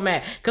why I was so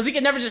mad. Because he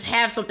could never just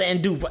have something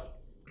and do.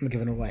 I'm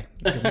giving it away.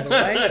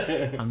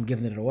 I'm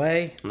giving it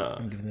away.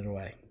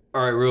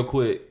 All right, real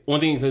quick. One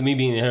thing for me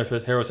being a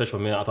heterosexual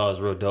male, I thought it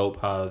was real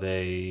dope how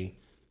the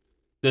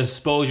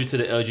exposure to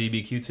the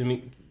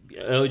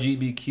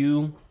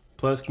LGBTQ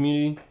plus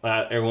community.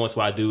 Every once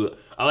in a while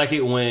I like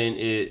it when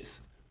it's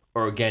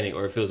organic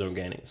or it feels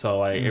organic. So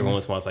like every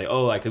once in a while it's like,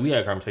 oh, like we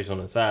had a conversation on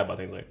the side about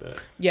things like that.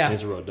 Yeah. And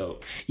it's real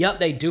dope. Yep,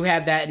 they do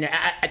have that.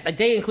 And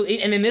they include,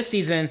 and in this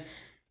season,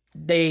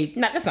 that's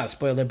not a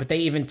spoiler, but they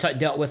even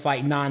dealt with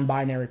like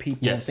non-binary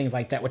people and Yes. things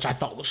like that, which I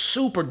thought was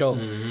super dope.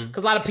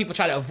 Because a lot of people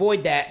try to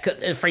avoid that, cause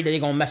they're afraid that they're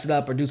gonna mess it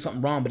up or do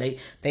something wrong. But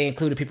they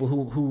included people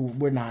who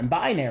were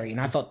non-binary, and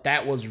I thought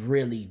that was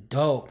really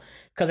dope.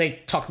 Because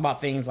they talked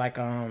about things like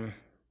They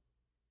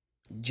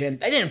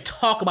didn't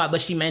talk about it,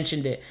 but she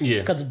mentioned it. Yeah.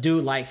 Because the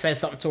dude like says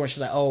something to her, and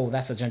she's like, "Oh,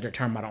 that's a gender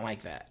term. I don't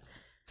like that."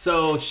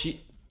 So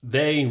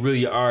they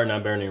really are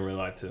non-binary in real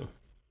life too.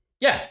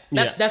 Yeah,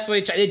 that's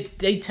what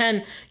they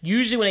tend,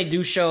 usually when they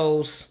do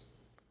shows.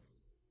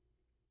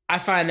 I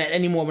find that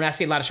anymore when I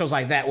see a lot of shows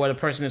like that where the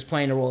person is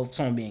playing the role of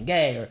someone being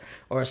gay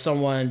or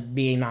someone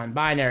being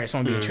non-binary,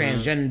 someone being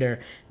transgender,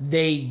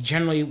 they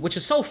generally, which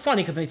is so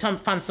funny because they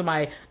find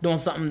somebody doing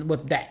something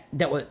with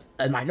that with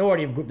a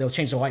minority of group, they'll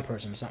change the white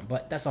person or something.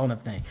 But that's a whole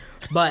other thing.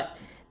 But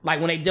like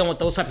when they deal with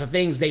those types of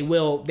things, they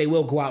will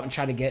go out and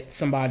try to get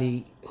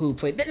somebody who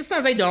played.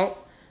 Sometimes they don't.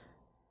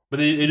 But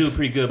they do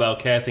pretty good about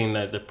casting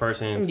the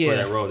person for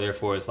that role.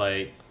 Therefore, it's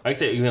like I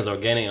said, even as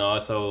organic, and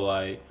also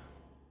like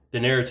the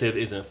narrative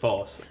isn't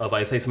false. Of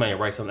like, say somebody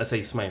writes something, let's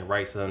say somebody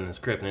writes something in the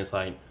script, and it's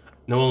like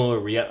no one will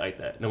react like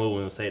that. No one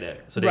will say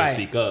that. So they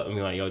speak up and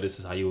be like, "Yo, this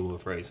is how you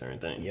would phrase certain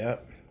things."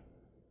 Yep.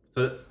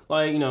 So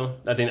like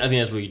I think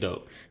that's really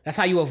dope. That's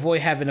how you avoid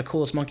having the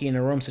coolest monkey in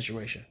the room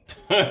situation.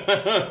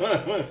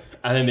 I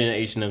haven't been in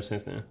H&M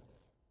since then.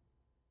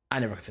 I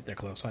never could fit their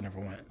clothes, so I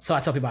never went. So I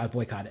tell people I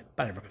boycotted,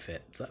 but I never could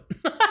fit. So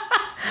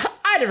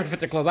I never could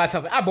fit their clothes. I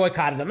tell people I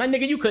boycotted them. My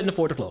nigga, you couldn't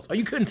afford the clothes, or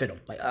you couldn't fit them.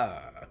 Like,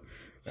 I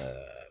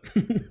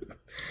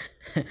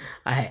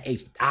had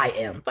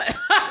H-I-M.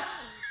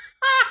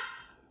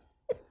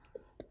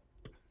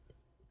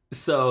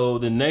 So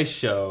the next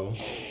show.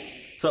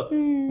 So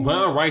when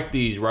I write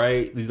these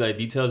like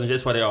details, and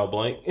that's why they're all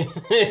blank.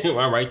 When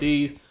I write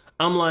these,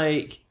 I'm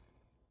like,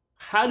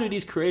 how do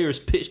these creators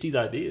pitch these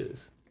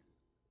ideas?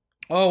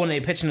 Oh, when they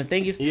pitching the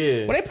thingies?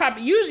 Yeah. Well, they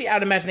probably usually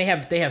I'd imagine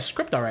they have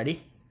script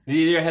already.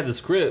 They have the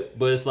script,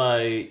 but it's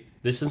like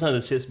there's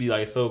sometimes the shits be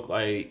like so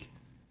like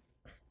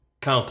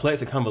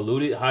complex and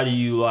convoluted. How do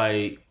you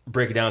like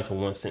break it down to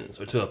one sentence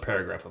or to a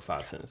paragraph of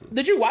 5 sentences?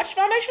 Did you watch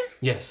Foundation?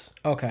 Yes.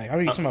 Okay, I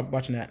was about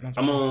watching that.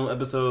 I'm on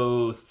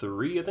episode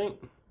 3, I think.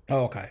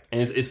 Oh, okay.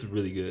 And it's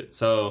really good.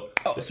 So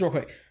just real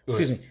quick.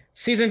 Excuse me.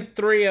 Season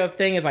 3 of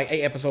thing is like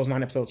 8 episodes,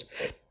 9 episodes.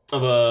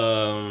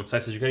 Of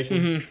Sex Education?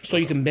 Mm-hmm. So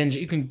you can binge,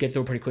 you can get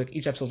through it pretty quick.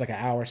 Each episode's like an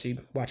hour, so you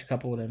watch a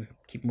couple and then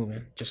keep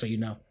moving, just so you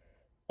know.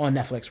 On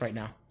Netflix right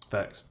now.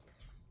 Facts.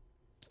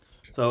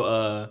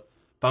 So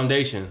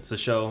Foundation, it's a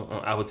show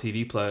on Apple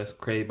TV Plus,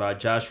 created by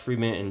Josh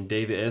Friedman and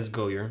David S.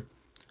 Goyer.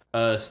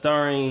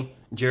 Starring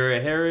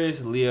Jared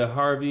Harris, Leah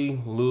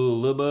Harvey, Lou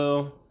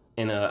Libel,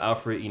 and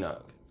Alfred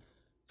Enoch.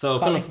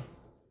 So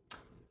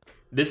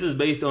this is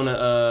based on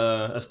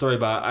a story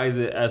by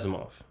Isaac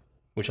Asimov,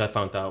 which I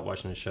found out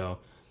watching the show.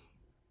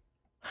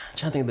 I'm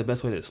trying to think of the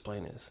best way to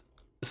explain this.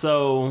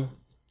 So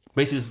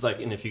basically, this is like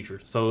in the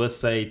future. So let's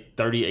say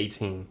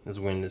 3018 is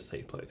when this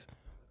takes place.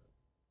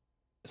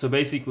 So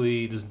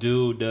basically, this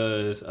dude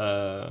does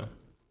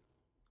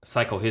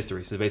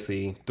psychohistory. So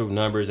basically, through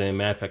numbers and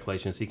math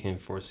calculations, he can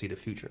foresee the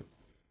future.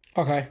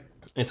 Okay.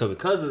 And so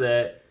because of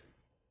that,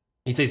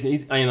 he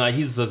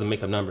doesn't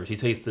make up numbers. He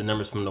takes the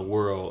numbers from the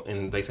world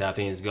and basically how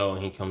things go,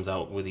 and he comes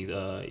out with these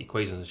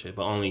equations and shit.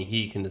 But only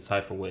he can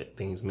decipher what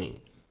things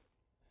mean.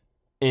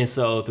 And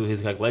so through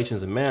his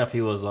calculations and math,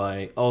 he was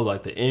like, "Oh,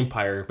 like the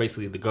empire,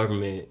 basically the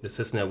government, the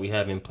system that we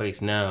have in place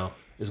now,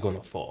 is going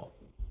to fall."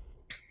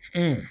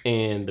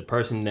 And the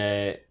person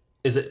that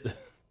the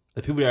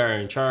people that are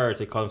in charge,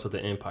 they call themselves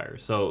the empire.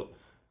 So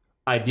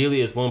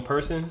ideally, it's one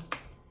person,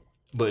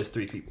 but it's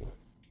 3 people.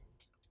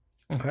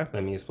 Okay.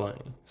 Let me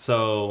explain.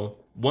 So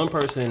one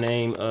person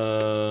named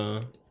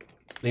I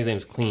think his name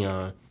is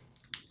Cleon.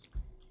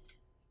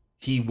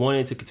 He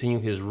wanted to continue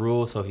his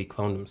rule, so he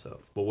cloned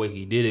himself. But what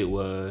he did it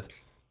was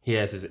he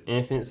has his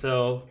infant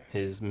self,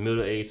 his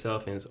middle-aged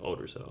self, and his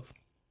older self.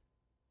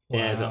 Wow.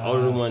 And as the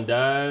older one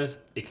dies,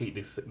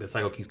 the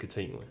cycle keeps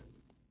continuing.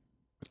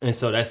 And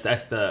so that's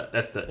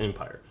the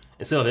empire.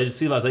 And so the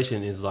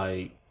civilization is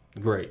like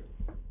great.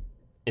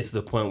 It's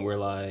the point where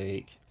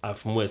like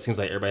from what it seems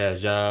like everybody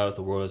has jobs,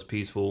 the world is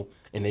peaceful,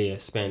 and they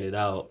expand it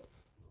out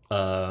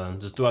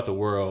just throughout the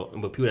world.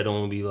 But people that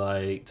don't want to be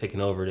like taken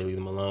over, they leave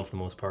them alone for the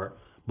most part.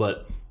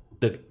 But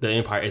the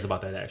empire is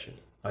about that action.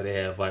 Like they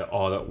have like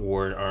all the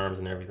war and arms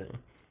and everything.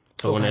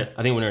 So I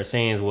think what they're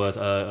saying was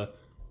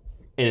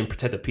and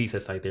protect the peace,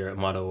 that's like their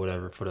motto or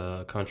whatever for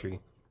the country.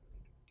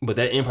 But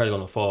that empire is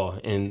gonna fall,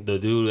 and the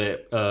dude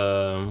that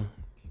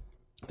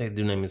I think the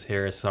dude name is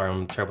Harris. Sorry,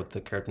 I'm terrible with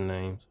the character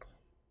names.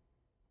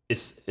 He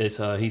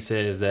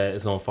says that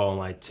it's gonna fall in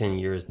like 10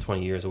 years,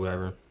 20 years or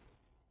whatever.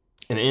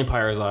 And the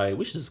empire is like,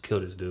 we should just kill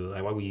this dude.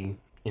 Like why we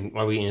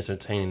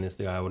entertaining this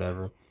guy or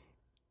whatever.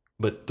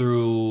 But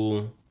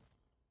through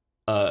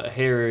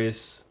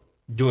Harris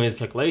doing his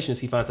calculations,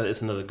 he finds out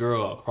it's another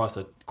girl across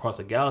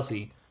the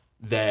galaxy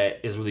that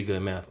is really good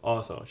at math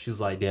also. She's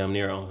like damn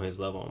near on his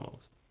level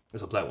almost.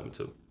 It's a black woman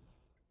too.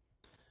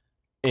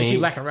 Is she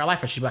black in real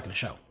life or is she black in the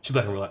show? She's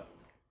black in real life.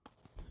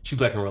 She's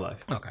black in real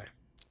life. Okay.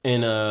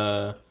 And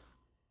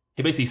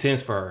he basically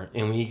sends for her,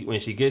 and when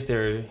she gets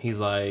there, he's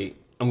like,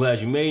 "I'm glad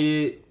you made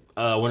it.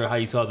 I wonder how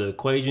you saw the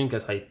equation.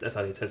 That's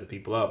how they tested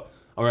people out.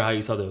 I wonder how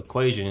you saw the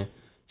equation."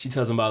 She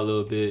tells him about it a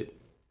little bit,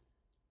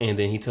 and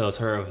then he tells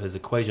her of his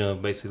equation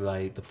of basically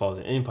like the fall of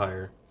the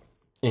empire,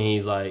 and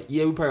he's like,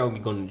 "Yeah, we probably won't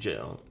be going to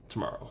jail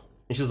tomorrow."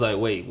 And she's like,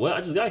 "Wait, what?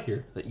 I just got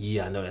here." Like,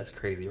 yeah, I know that's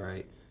crazy,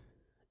 right?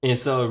 And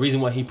so the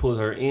reason why he pulled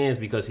her in is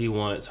because he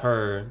wants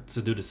her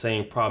to do the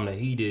same problem that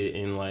he did,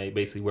 and like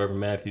basically wherever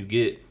answer you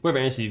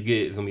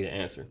get is gonna be the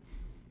answer.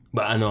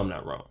 But I know I'm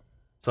not wrong.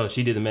 So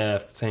she did the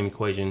math, same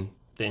equation.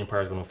 The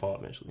empire's gonna fall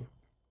eventually.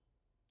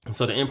 And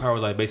so the empire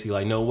was like basically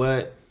like, know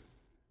what?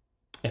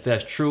 If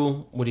that's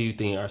true, what do you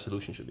think our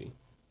solution should be?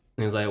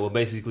 And it's like, well,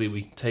 basically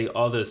we take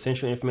all the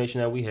essential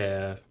information that we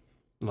have,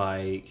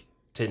 like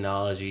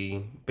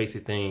technology,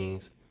 basic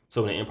things.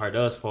 So when the empire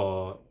does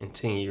fall, and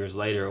 10 years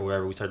later or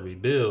wherever we start to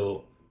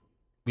rebuild,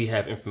 we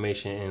have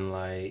information and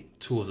like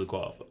tools to go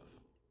off of.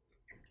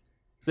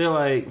 So they're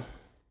like,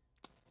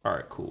 all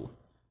right, cool.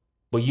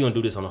 But you gonna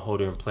do this on a whole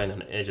different planet on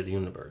the edge of the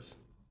universe.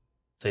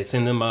 So they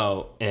send them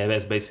out, and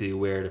that's basically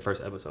where the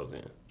first episode's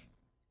in.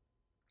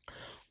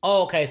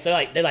 Oh, okay. So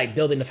they're like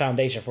building the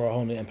foundation for a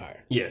whole new empire.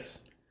 Yes.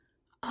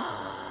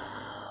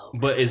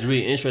 But it's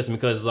really interesting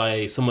because like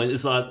it's a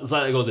lot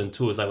that goes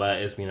into it. It's like a lot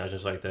of espionage,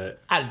 just like that.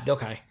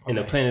 Okay. And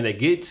the planet they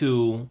get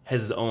to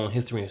has its own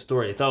history and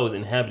story. They thought it was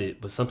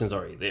inhabited, but something's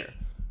already there.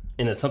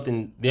 And it's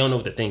something, they don't know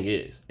what the thing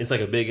is. It's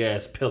like a big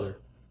ass pillar,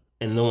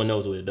 and no one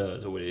knows what it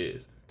does or what it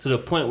is. To the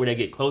point where they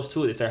get close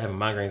to it, they start having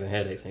migraines and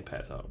headaches and they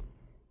pass out.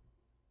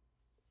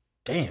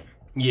 Damn.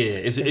 Yeah,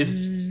 it's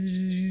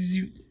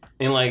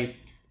and like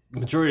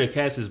majority of the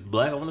cast is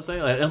black, I want to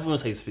say. Like, I'm going to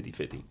say it's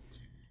 50-50.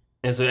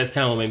 And so that's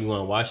kind of what made me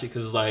want to watch it,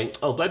 because it's like,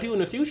 oh, black people in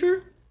the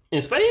future?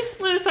 In space?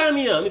 Well, sign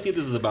me up. Let me see what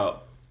this is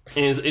about.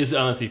 And it's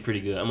honestly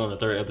pretty good. I'm on the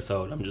 3rd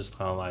episode. I'm just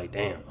kind of like,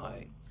 damn.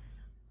 Like,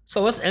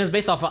 so it's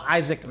based off of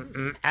Isaac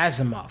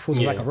Asimov, who's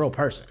like a real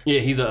person. Yeah,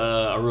 he's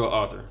a real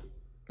author.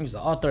 He's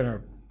an author and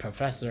a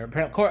professor.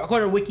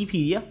 According to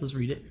Wikipedia, let's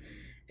read it.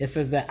 It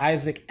says that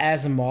Isaac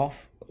Asimov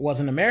was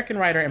an American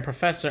writer and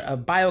professor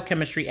of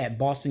biochemistry at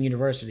Boston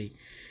University.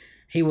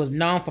 He was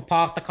known for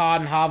Park the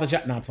Card and Harvard's...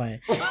 No, I'm playing.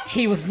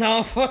 He was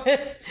known for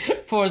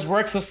his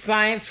works of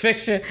science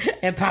fiction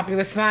and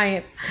popular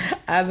science.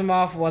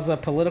 Asimov was a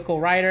political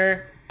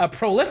writer,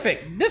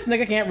 this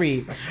nigga can't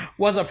read,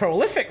 was a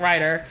prolific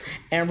writer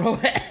and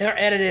wrote or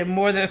edited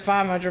more than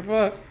 500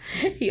 books.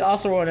 He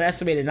also wrote an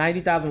estimated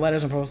 90,000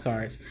 letters and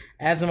postcards.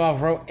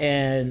 Asimov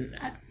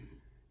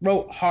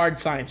wrote hard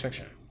science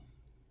fiction.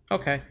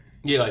 Okay.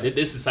 Yeah, like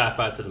this is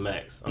sci-fi to the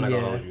max. I'm not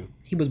gonna hold you.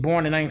 He was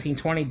born in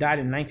 1920, died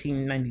in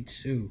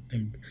 1992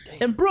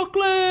 in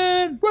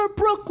Brooklyn. We're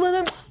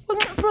Brooklyn.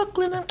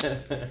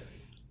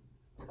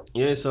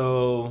 Yeah,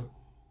 so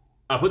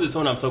I put this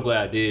on. I'm so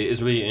glad I did.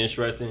 It's really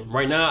interesting.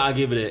 Right now, I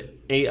give it an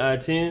 8 out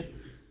of 10,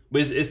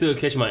 but it's still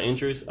catching my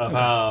interest of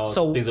how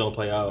things are gonna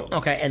play out.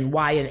 Okay, and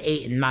why an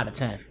 8 and not a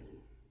 10?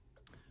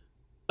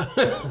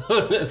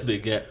 That's a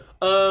big gap.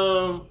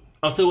 I'm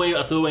still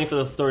waiting for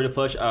the story to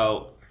flesh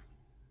out.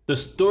 The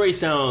story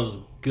sounds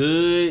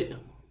good,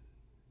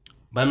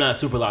 but I'm not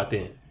super locked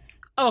in.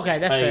 Okay,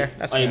 that's fair.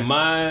 That's fair. And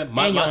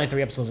you're only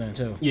 3 episodes in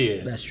too.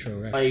 Yeah, that's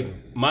true. That's true.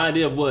 My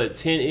idea of what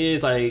 10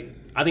 is, like,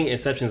 I think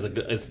Inception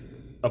is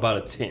about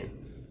a 10.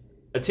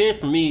 A 10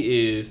 for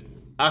me is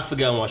I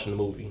forgot I'm watching the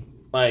movie.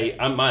 Like,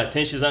 my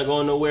attention's not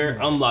going nowhere.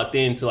 I'm locked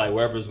into like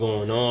whatever's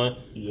going on.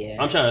 Yeah,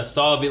 I'm trying to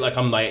solve it. Like,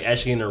 I'm like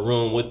actually in a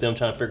room with them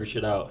trying to figure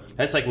shit out.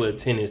 That's like what a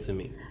 10 is to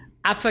me.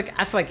 I feel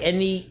like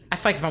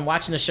if I'm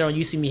watching the show and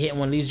you see me hitting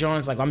one of these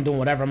joints, like I'm doing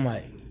whatever, I'm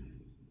like,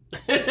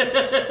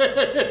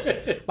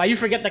 like you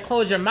forget to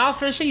close your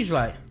mouth and shit. You're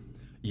like,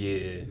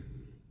 yeah,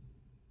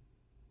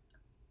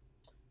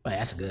 like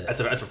that's good.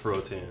 That's a for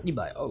real 10. You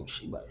like, oh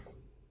shit,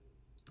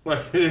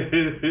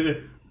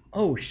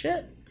 oh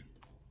shit.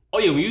 Oh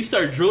yeah, when you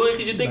start drooling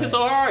because you think it's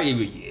so hard, you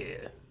go,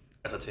 yeah,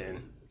 that's a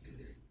 10.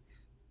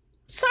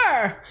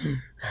 Sir,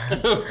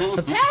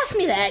 pass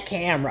me that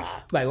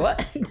camera. Like, what?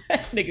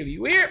 That nigga be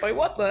weird. Like,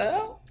 what the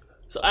hell?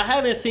 So I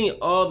haven't seen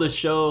all the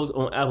shows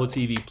on Apple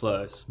TV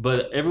Plus,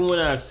 but everyone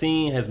I've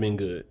seen has been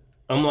good.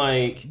 I'm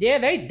like, yeah,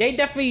 they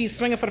definitely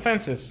swinging for the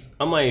fences.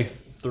 I'm like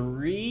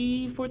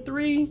 3 for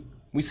 3.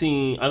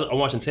 I'm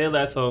watching Ted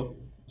Lasso.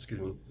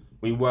 Excuse me.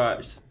 We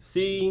watched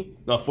 4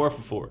 for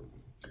 4.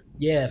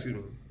 Yeah.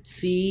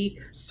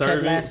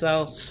 Ted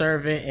Lasso,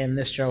 Servant, and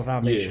this show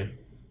Foundation. Yeah.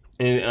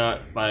 And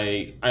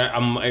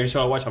I'm every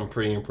show I watch, I'm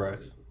pretty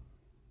impressed.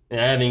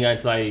 And I haven't gotten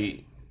to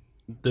like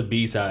the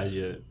B sides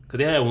yet, because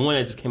they had one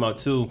that just came out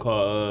too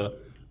called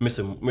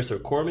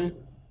Mr. Corbin,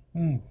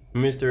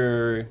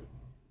 Mr.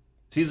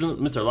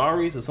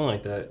 Lowry's or something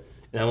like that.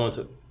 And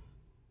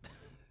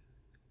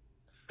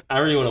I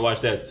really want to watch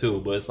that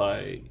too, but it's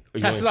like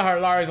that's not her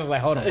Lowry's. I was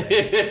like, hold on.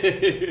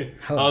 I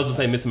was gonna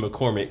say Mr.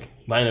 McCormick,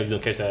 but I didn't know if he's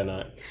gonna catch that or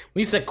not. When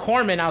you said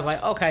Corman, I was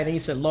like, okay. Then you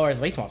said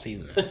Lowry's, like, small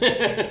season.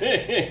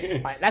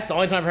 Like, that's the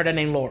only time I've heard that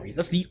name, Lowry's.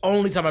 That's the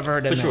only time I've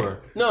heard that name. For sure.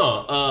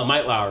 No,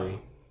 Mike Lowry.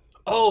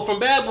 Oh,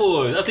 from Bad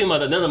Boys. I think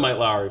about another Mike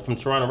Lowry from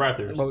Toronto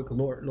Raptors.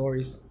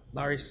 Lowry's.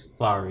 Lowry's.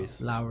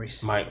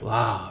 Mike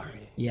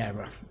Lowry. Yeah,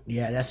 bro.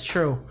 Yeah, that's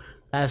true.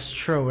 That's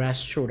true.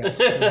 That's true.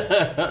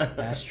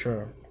 That's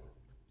true.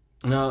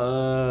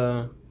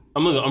 No,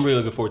 I'm really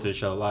looking forward to the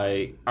show.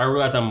 Like, I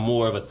realize I'm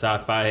more of a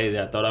sci-fi head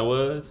than I thought I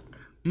was.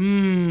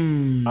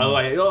 I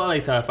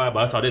like sci-fi, but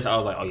I saw this, I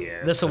was like, oh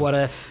yeah. This is What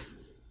If.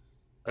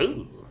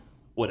 Ooh,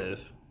 what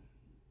if?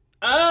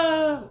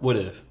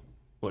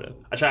 What if?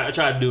 I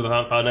tried to do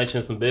a foundation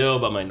of some bill,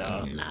 but I'm like,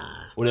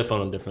 nah. What if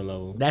on a different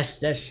level?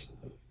 That's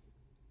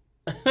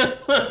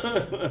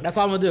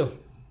all I'm gonna do.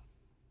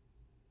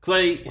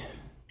 Like,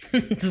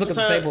 just look at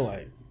the table,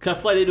 like. Cause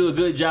I feel like they do a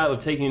good job of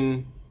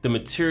taking the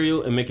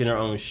material and making their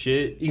own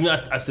shit. Even though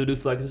I still do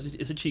feel like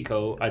it's a cheat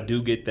code. I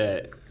do get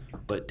that,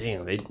 but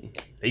damn, they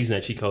using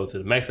that cheat code to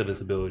the max of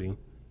its ability.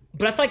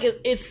 But I feel like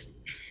it's.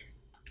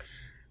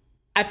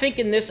 I think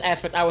in this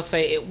aspect, I would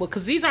say it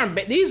because these aren't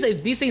these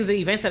things, the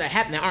events that are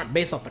happening aren't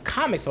based off the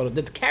comics. So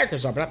the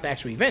characters are, but not the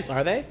actual events,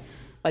 are they?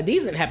 Like,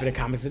 these didn't happen in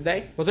comics, did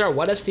they? Was there a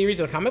What If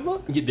series in a comic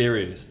book? Yeah, there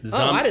is.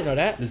 I didn't know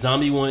that. The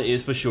zombie one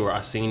is for sure.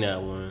 I seen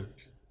that one.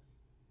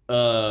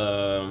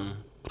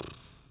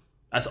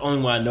 That's the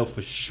only one I know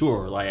for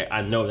sure. Like,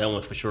 I know that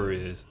one for sure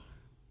is.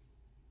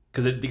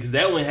 Because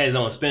that one had its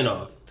own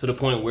spinoff to the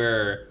point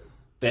where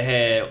they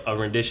had a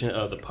rendition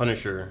of the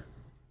Punisher,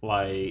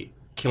 like,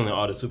 killing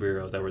all the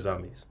superheroes that were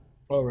zombies.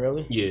 Oh,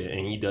 really? Yeah,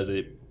 and he does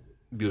it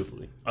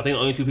beautifully. I think the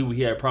only two people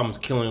he had problems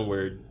killing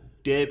were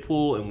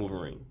Deadpool and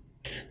Wolverine.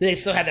 They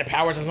still had their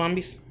powers as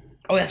zombies?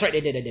 Oh, that's right. They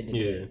did.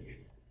 Yeah.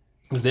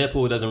 Because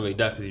Deadpool doesn't really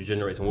die because he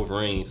regenerates, and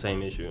Wolverine,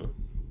 same issue.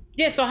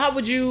 Yeah, so how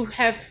did you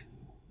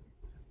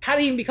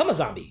even become a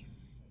zombie?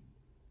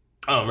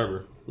 I don't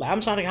remember. Like, I'm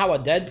trying to think how a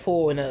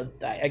Deadpool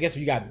I guess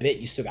if you got bit,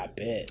 you still got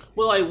bit.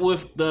 Well, like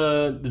with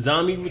the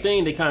zombie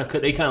thing, they kind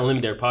of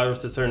limit their powers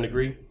to a certain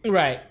degree.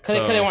 Right.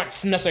 Because they weren't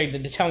necessarily,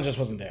 the challenge just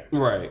wasn't there.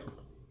 Right.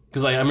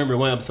 Because, like, I remember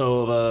one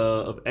episode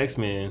of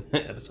X-Men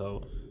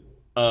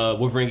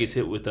Wolverine gets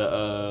hit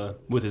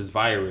with his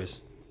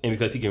virus, and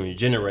because he can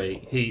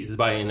regenerate, his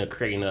body ended up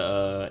creating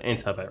a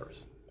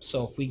antivirus.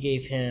 So if we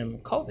gave him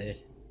COVID,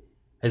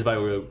 his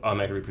body will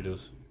automatically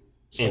reproduce.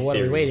 So what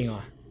are we waiting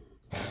on?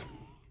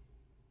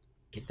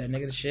 Get that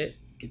nigga the shit.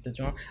 Get the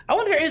joint. I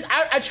wonder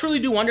I truly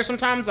do wonder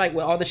sometimes, like,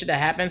 with all the shit that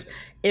happens,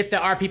 if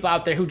there are people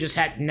out there who just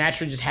had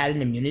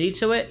an immunity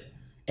to it,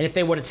 and if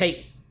they were to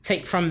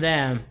take from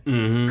them,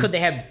 could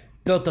they have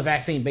built the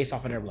vaccine based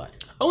off of their blood?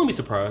 I wouldn't be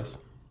surprised.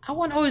 I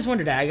always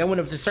wonder that. I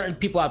wonder if there's certain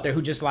people out there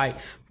who just, like,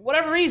 for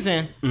whatever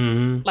reason,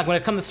 like, when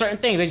it comes to certain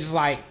things, they just,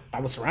 like, I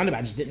was surrounded by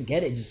it, I just didn't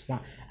get it.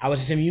 I was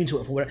just immune to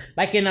it for whatever.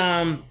 Like in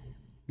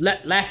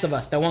Last of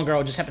Us, that one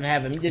girl just happened to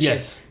have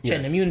she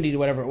had an immunity to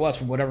whatever it was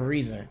for whatever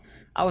reason.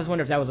 I always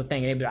wonder if that was a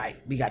thing. And they'd be like,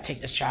 we got to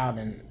take this child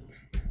and...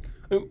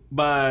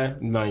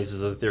 This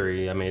is a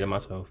theory. I made it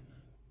myself.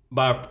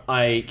 But,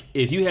 like,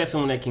 if you had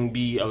someone that can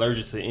be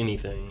allergic to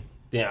anything,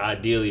 then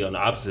ideally, on the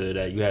opposite of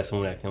that, you have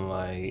someone that can,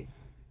 like,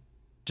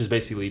 just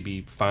basically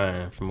be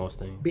fine for most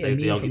things.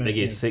 They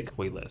get sick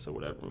way less or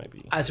whatever,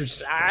 maybe.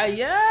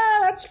 Yeah,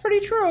 that's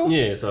pretty true.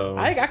 Yeah, so...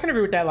 I can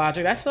agree with that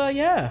logic. That's,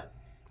 yeah.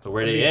 So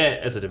where they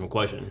at, that's a different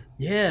question.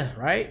 Yeah,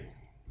 right?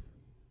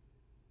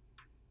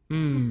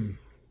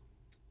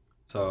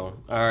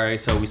 So, alright,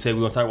 so we said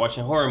we're going to start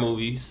watching horror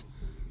movies.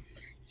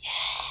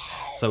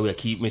 Yes. So we got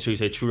to make sure you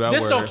say true to our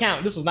word. This don't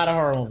count. This was not a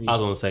horror movie. I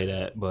was going to say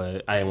that,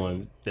 but I didn't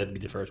want that to be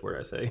the first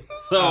word I say.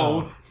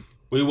 So,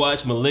 we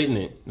watched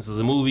Malignant. This is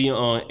a movie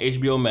on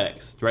HBO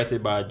Max,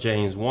 directed by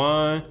James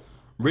Wan,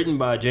 written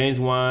by James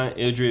Wan,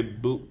 Idris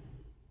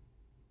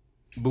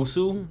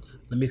Busu.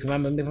 Let me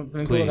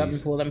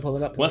pull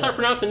it up. Once I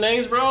pronounce the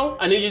names, bro,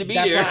 I need you to be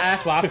there.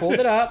 That's why I pulled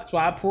it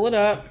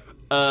up.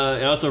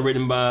 And also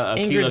written by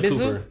Akila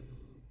Cooper.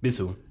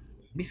 Bisu,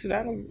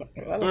 that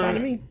fine to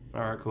me.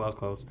 All right, cool. I was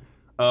close.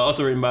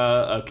 Also written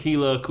by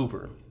Akila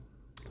Cooper.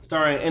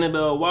 Starring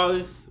Annabelle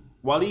Wallis,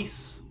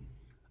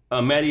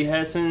 Maddie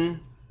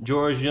Hassan,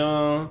 George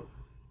Young,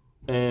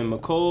 and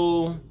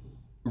McCole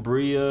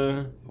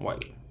Bria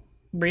White.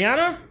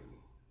 Brianna?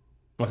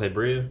 I say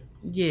Bria?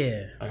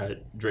 Yeah. I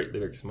got Drake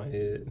lyrics in my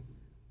head.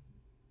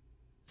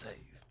 Save.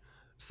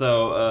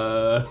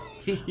 So,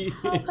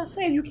 how's that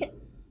save? You can't.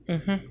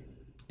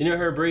 You never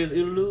heard Bria's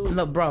Interlude?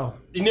 No, bro.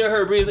 You never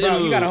heard Bria's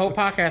Interlude? You got a whole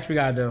podcast we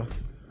gotta do.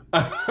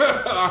 All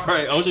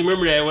right. I want you to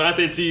remember that when I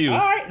said to you. All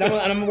right.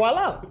 I'm well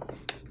out.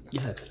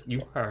 Yes,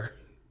 you are.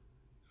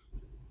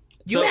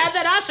 You had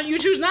that option. You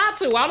choose not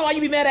to. I don't know why you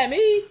be mad at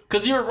me.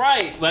 Because you're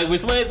right. Like, when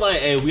somebody's like,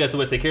 hey, we got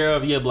somebody to take care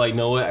of, you be like,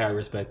 no, what? I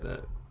respect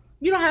that.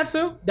 You don't have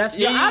to. That's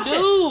your option.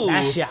 Do.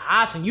 That's your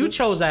option. You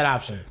chose that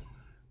option.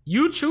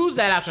 You choose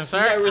that option,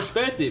 sir. You gotta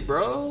respect it,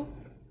 bro.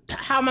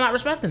 How am I not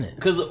respecting it?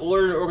 Because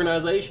order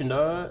organization,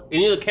 dog.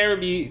 And the camera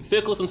be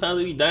fickle. Sometimes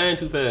they be dying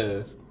too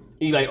fast.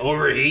 You like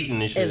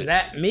overheating and shit. Is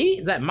that me?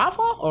 Is that my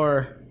fault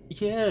or?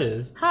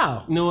 Yes.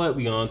 How? You know what?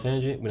 We on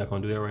tangent. We're not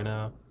gonna do that right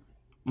now.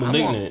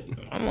 Malignant.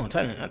 I'm on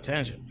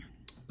tangent.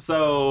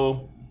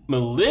 So,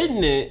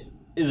 Malignant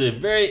is a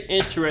very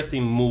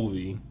interesting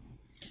movie.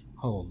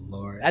 Oh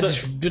Lord!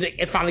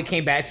 It finally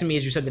came back to me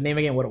as you said the name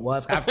again. What it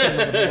was? I couldn't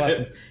remember what it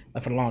was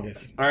for the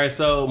longest. All right,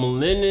 so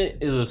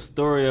 *Malignant* is a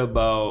story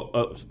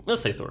about.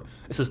 Let's say story.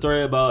 It's a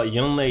story about a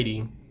young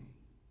lady.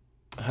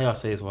 How y'all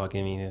say this without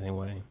giving me anything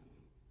away?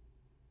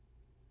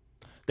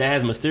 That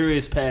has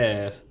mysterious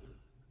past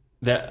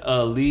that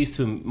leads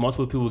to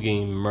multiple people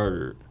getting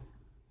murdered.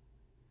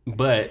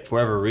 But for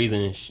whatever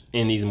reason,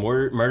 in these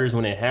murders,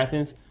 when it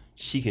happens,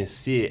 she can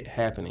see it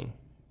happening,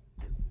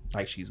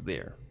 like she's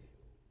there.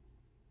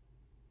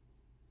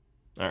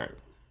 All right.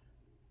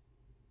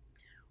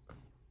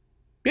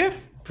 Yeah.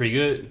 Pretty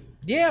good.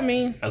 Yeah, I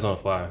mean. That's on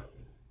the fly.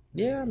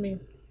 Yeah, I mean.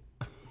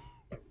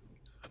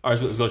 All right,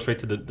 so let's go straight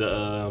to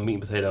the meat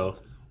and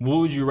potatoes. What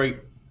would you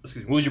rate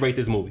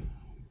this movie?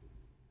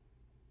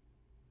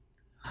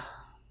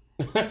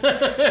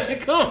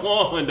 Come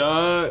on,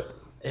 dog.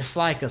 It's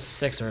like a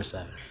 6 or a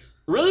 7.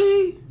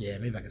 Really? Yeah,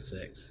 maybe like a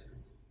 6.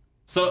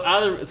 So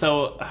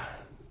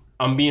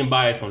I'm being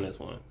biased on this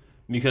one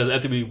because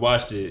after we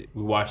watched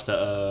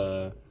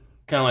the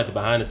kind of like the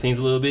behind the scenes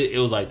a little bit. It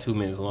was like 2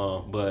 minutes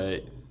long,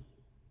 but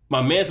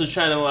my man was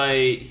trying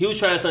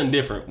something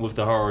different with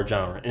the horror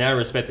genre, and I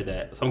respected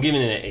that. So I'm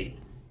giving it an 8.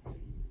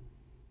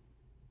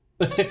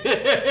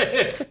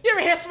 You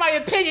ever hear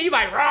somebody's opinion? You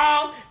like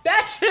wrong?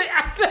 That shit.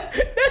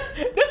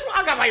 This one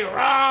I got like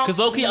wrong. Cause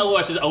low key, I would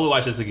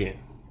watch this again.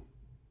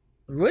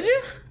 Would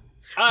you?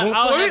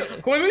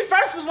 When we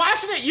first was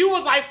watching it, you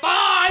was like 5.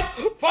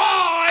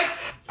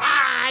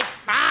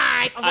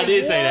 I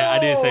did say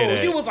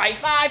that. You was like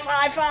 5.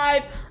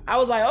 I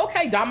was like,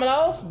 okay,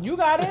 Domino's, you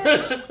got it.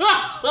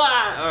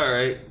 All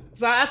right.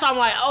 So that's why I'm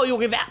like, oh, you'll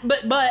give that.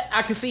 But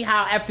I can see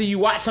how after you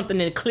watch something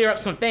and clear up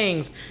some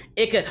things,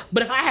 it could.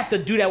 But if I have to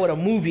do that with a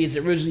movie, is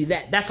it originally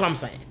that? That's what I'm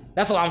saying.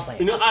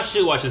 You know, I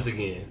should watch this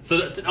again. So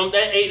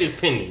that 8 is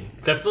pending.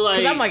 I feel like.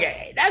 Because I'm like,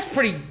 hey, that's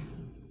pretty.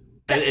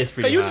 It's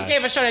pretty. But you high. just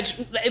gave a show that.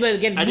 But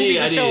again,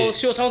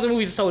 shows and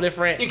movies are so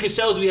different. Because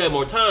shows we have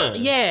more time.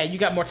 Yeah, you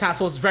got more time,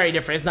 so it's very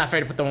different. It's not fair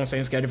to put them on the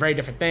same scale. They're very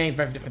different things,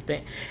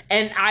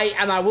 And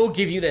I will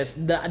give you this: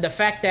 the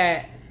fact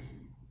that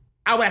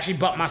I would actually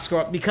bump my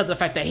score up because of the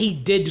fact that he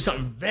did do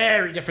something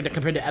very different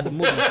compared to other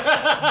movies.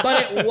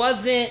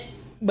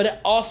 But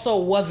it also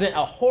wasn't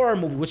a horror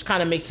movie, which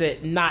kind of makes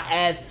it not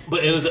as.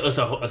 But it's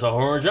a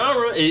horror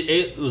genre.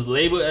 It was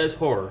labeled as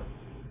horror.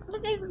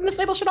 They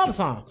mislabel shit all the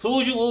time. So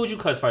what would you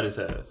classify this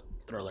as?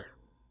 Thriller.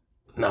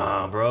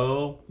 Nah,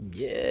 bro.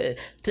 Yeah,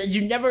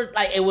 you never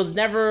like. It was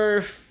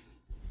never.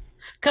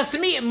 Cause to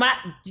me,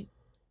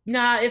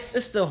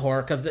 it's still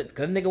horror. Cause the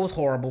nigga was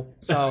horrible.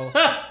 So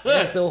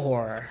it's still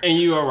horror. And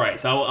you are right.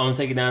 So I'm gonna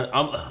take it down.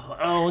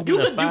 You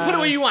put it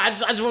where you want. I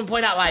just want to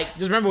point out, like,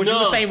 just remember what you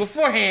were saying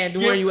beforehand to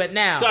where you at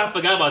now. So I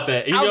forgot about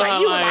that. I was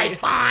like,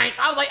 fine.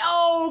 I was like,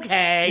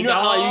 okay. You know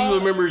how you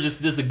remember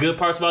just the good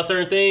parts about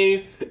certain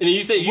things, and then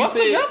you said what's the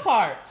good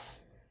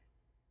parts?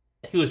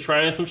 He was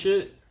trying some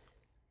shit.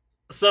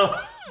 So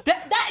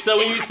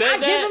when you said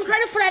that, I give him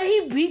credit for that.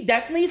 He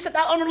definitely set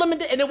that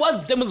unlimited, and it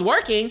was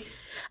working.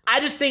 I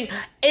just think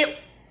it.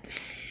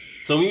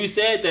 So when you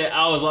said that,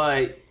 I was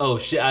like, oh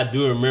shit, I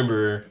do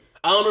remember.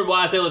 I don't remember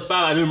why I said it was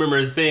 5. I do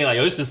remember saying like,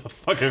 yo, it's just a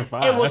fucking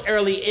 5. It was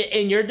early.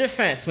 In your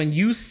defense, when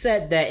you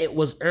said that it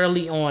was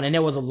early on and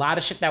there was a lot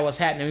of shit that was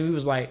happening, we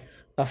was like,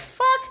 the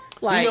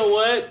fuck? Like, you know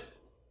what?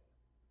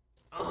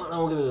 I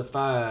don't give it a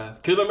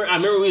 5. Because I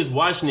remember we was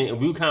watching it and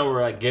we kind of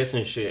were like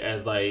guessing shit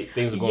as like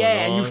things were going on.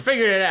 Yeah, and you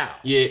figured it out.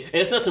 Yeah, and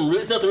it's nothing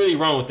really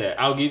wrong with that.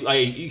 I'll give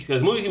like,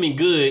 because movie can be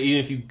good even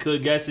if you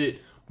could guess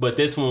it, but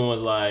this one was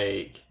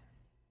like.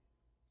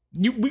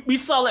 We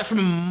saw it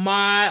from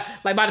by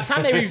the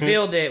time they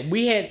revealed it,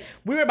 we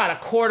were about a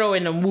quarter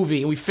in the movie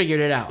and we figured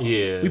it out.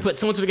 Yeah. We put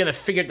 2 and 2 together and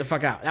figured the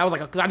fuck out. That was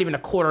like not even a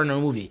quarter in the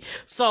movie.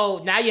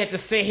 So now you have to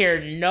sit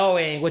here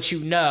knowing what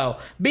you know,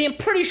 being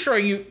pretty sure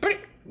you're on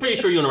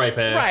the right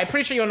path. Right,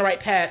 pretty sure you're on the right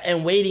path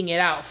and waiting it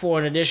out for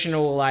an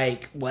additional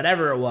like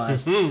whatever it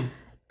was.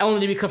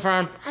 Only to be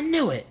confirmed, I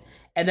knew it.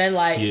 And then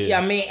like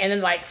I mean, and then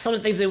like some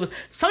of the things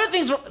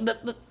were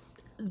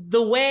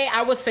the way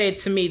I would say it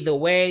to me, the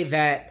way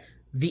that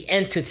the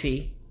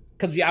entity,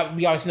 because we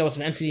always know it's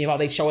an entity involved.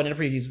 They show it in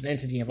the previews. It's an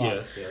entity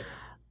involved. Yes,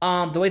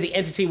 yeah. The way the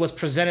entity was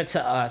presented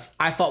to us,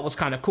 I thought was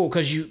kind of cool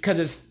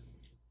because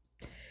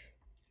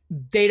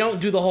they don't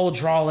do the whole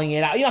drawing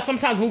it out. You know,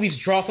 sometimes movies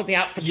draw something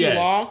out for too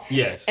long.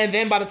 Yes. And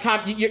then by the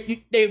time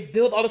they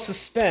build all the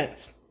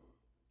suspense,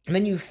 and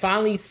then you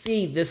finally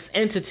see this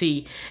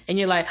entity, and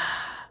you're like.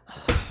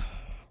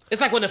 It's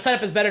like when the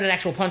setup is better than the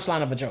actual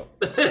punchline of a joke.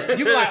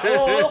 You be like,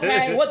 oh,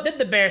 okay, what did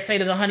the bear say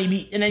to the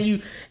honeybee? And then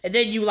you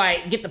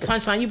like get the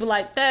punchline. You be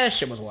like, that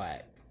shit was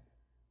whack.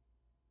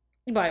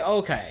 You be like,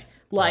 okay,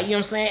 like you know what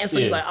I'm saying. And so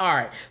you're like, all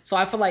right. So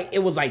I feel like it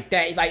was like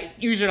that, like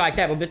usually like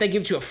that. But if they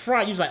give it to you up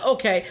front, you're like,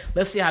 okay,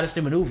 let's see how this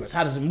thing maneuvers.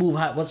 How does it move?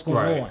 What's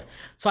going on?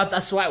 So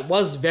that's why it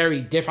was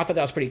very different. I thought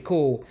that was pretty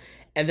cool.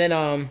 And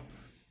then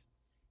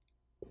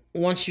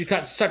once you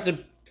kind of start to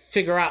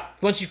figure out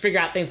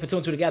things, put 2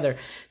 and 2 together,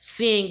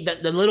 seeing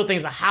the little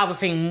things of how the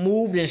thing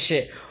moved and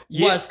shit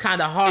was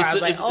kind of hard. I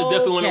was like, it's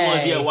definitely one of the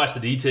ones you gotta watch the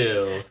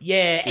details.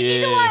 Yeah. And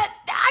you know what?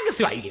 I I can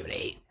see why you give it an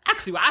 8. I can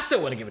see why I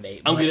still want to give it an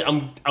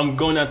 8. I'm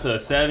going down to a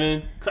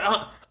 7.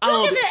 I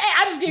don't give it an 8.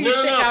 I just give you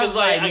shit. No, because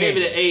I gave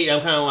it an 8.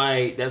 I'm kind of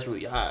like, that's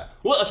really high.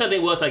 What I'm trying to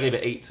think what else I gave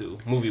it 8 to,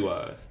 movie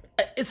wise.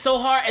 It's so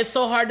hard. It's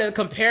so hard to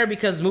compare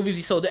because movies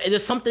be so.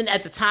 There's something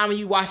at the time when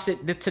you watched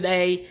it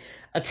today.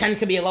 A 10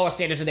 could be a lower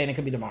standard today than it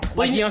could be tomorrow.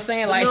 Like, you know what I'm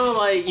saying? Like,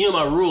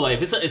 my rule.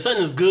 Like, if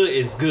something is good,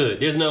 it's good.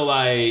 There's no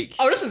like.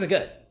 Oh, this isn't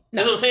good.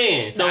 No. That's what I'm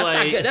saying. So no, it's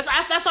like, not good.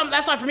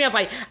 That's why for me, I was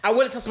like, I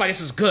wouldn't tell somebody this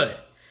is good,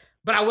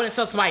 but I wouldn't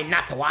tell somebody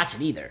not to watch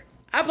it either.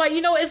 I'm like,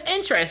 it's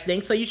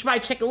interesting, so you should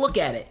probably take a look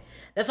at it.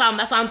 That's why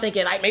I'm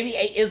thinking like maybe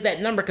 8 is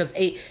that number because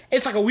 8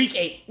 it's like a week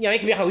 8. It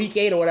could be like a week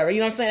 8 or whatever. You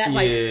know what I'm saying? That's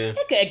like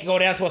it could go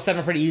down to a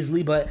 7 pretty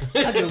easily, but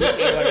I'll give it a week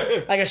 8 or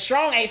whatever. Like a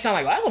strong 8 sound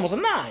like that's almost a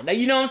 9. Like,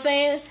 you know what I'm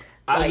saying?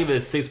 I'll give it a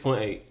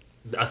 6.8.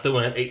 I still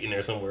want to have 8 in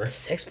there somewhere.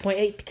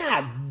 6.8.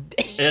 God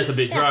damn. And that's a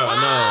big drop. I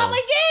know. Oh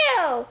my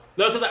god.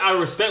 No, because I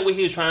respect what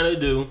he was trying to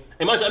do.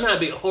 And mind you, I'm not a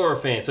big horror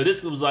fan, so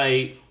this was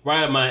like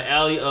right up my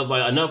alley of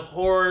like enough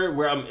horror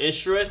where I'm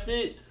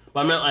interested, but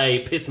I'm not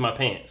like pissing my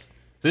pants.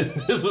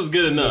 This was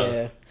good enough.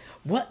 Yeah.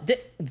 What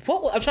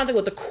I'm trying to think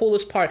what the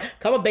coolest part.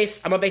 I'm gonna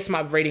base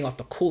my rating off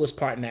the coolest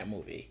part in that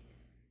movie.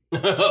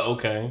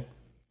 Okay.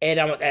 And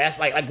that's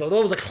like what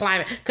was a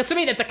climax? Because to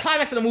me, that the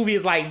climax of the movie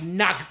is like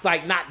not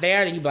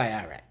there, then you be like,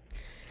 all right.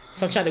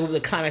 So I'm trying to think what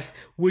the climax.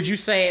 Would you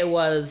say it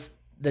was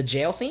the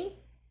jail scene?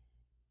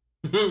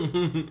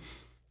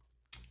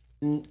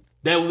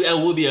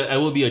 That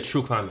would be a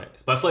true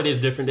climax, but I feel like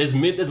there's different.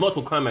 There's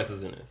multiple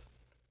climaxes in this.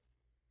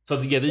 So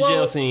the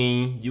jail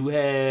scene. You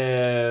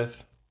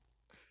have.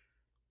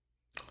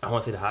 I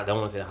want to say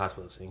the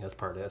hospital scene. That's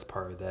part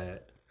of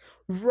that.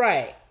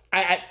 Right.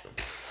 I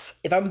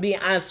if I'm being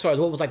honest as far as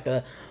what was like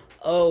the,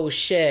 oh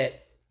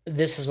shit,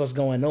 this is what's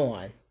going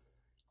on.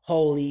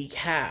 Holy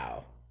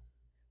cow.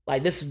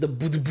 Like, this is the...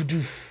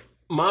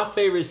 My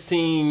favorite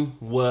scene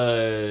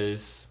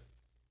was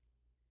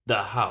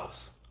the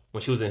house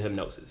when she was in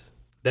hypnosis.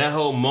 That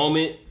whole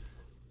moment,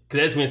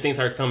 because that's when things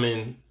start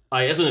coming...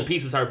 Like, that's when the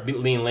pieces start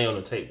being laid on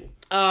the table.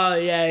 Oh,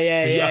 yeah.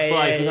 I feel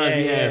like sometimes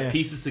you have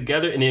pieces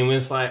together, and then when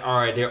it's like, all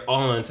right, they're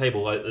all on the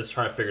table, like, let's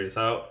try to figure this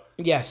out.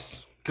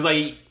 Yes. Because,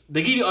 like,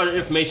 they give you all the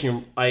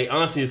information, like,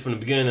 honestly, from the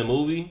beginning of the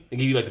movie, they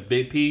give you, like, the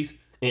big piece,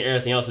 and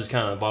everything else is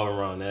kind of evolving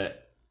around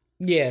that.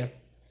 Yeah.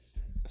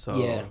 So...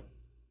 Yeah.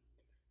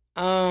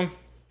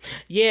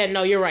 Yeah,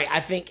 no, you're right.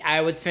 I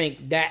would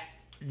think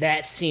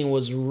that scene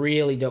was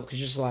really dope because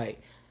just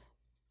like,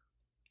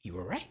 you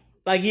were right.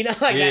 Like,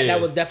 that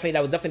was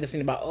definitely the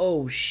scene about,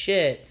 oh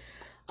shit.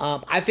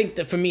 I think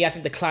that for me,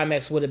 the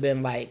climax would have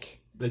been like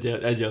that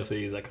jail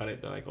scene is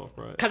iconic though, I go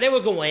for it. Cause they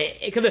were going,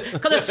 because it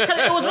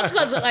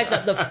was like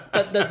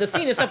the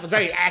scene itself was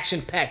very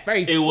action packed,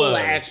 very full of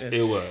action.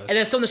 It was, and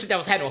then some of the shit that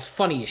was happening was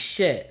funny as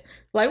shit.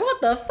 Like,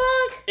 what the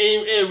fuck?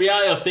 In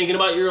reality of thinking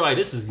about it, you're like,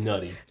 this is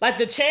nutty. Like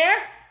the chair?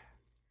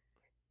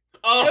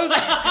 Oh. It was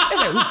like I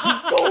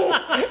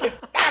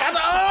was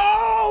like,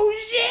 oh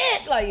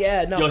shit! Like,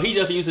 yeah, no. Yo, he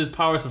definitely used his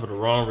powers for the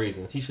wrong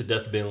reasons. He should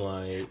definitely been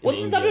like. Was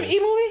this a WWE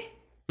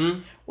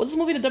movie? Was this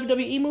movie the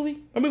WWE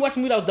movie? Remember we watched a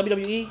movie that was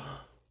WWE?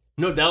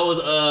 No, that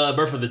was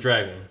Birth of the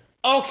Dragon.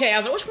 Okay, I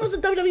was like, which one was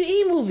the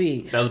WWE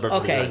movie? That was Birth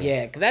of the Dragon. Okay,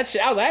 yeah, cause that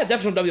shit, I was like,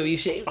 that's definitely some WWE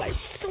shit. Like,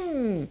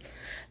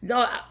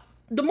 no.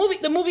 The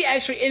movie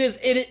actually, it is.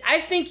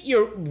 I think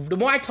the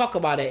more I talk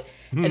about it,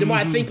 and the more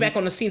I think back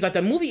on the scenes, like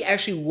the movie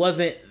actually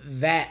wasn't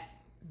that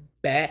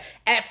bad.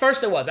 At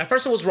first it was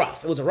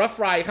rough. It was a rough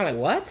ride. You're kind of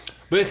like, what?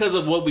 Because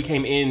of what we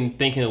came in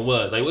thinking it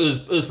was. Like, it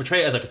was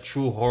portrayed as like a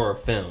true horror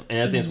film. And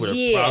I think that's where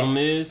the problem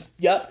is.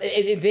 Yep,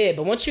 it did.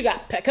 But once you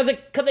got... Because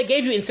they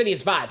gave you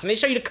Insidious vibes. And they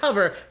show you the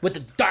cover with the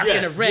dark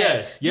and the red.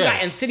 Yes. You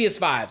got Insidious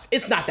vibes.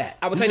 It's not that.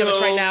 I will tell you that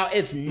much right now.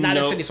 It's not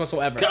Insidious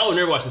whatsoever. I would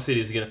never watch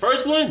Insidious again. The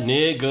first one,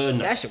 nigga,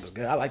 no. That shit was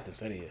good. I liked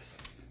Insidious.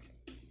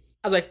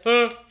 I was like,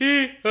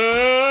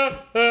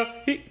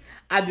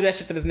 I do that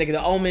shit to this nigga,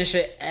 the Omen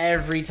shit,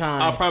 every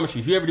time. I promise you,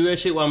 if you ever do that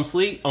shit while I'm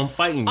asleep, I'm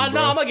fighting you, bro.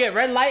 No, I'm gonna get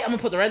red light. I'm gonna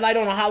put the red light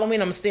on Halloween.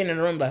 I'm gonna stand in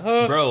the room like,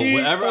 bro,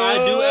 whatever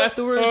I do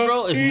afterwards,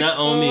 bro, it's not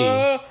on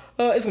me.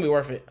 It's gonna be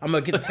worth it. I'm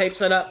gonna get the tape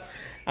set up.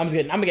 I'm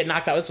gonna get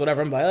knocked out. It's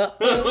whatever. I'm like,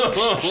 I'm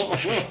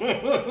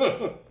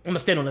gonna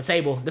stand on the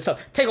table. The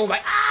table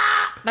like,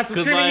 ah! That's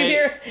the screaming you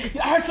hear.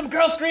 I heard some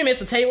girl screaming. It's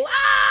the table.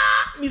 Ah!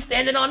 Me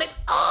standing on it.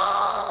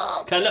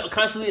 Oh!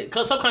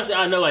 Cause subconsciously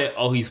I know like,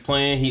 oh, he's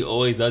playing. He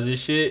always does this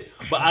shit,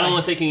 but I don't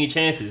want to take any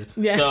chances.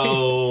 Yeah.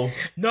 So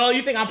no,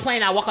 you think I'm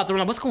playing? I walk out the room.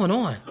 Like, what's going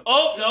on?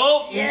 Oh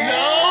no, no!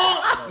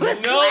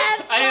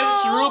 I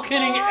am true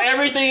kidding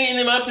everything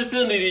in my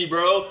facility,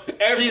 bro.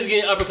 Everything's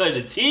getting uppercut.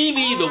 The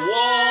TV, the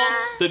wall,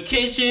 the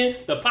kitchen,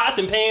 the pots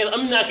and pans.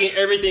 I'm knocking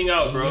everything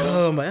out, bro.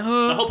 Oh my!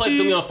 The whole place is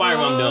gonna be on fire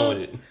when I'm done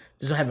with it.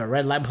 Just have a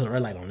red light. Put a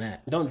red light on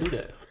that. Don't do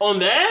that. On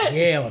that?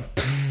 Yeah.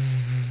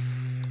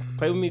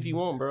 Play with me if you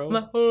want, bro.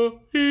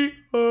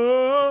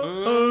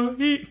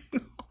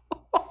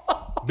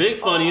 Big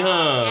funny,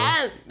 huh?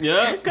 Yes.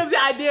 Yeah. Because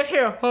the idea of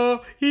here,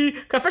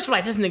 because first of all,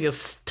 like, this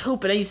nigga's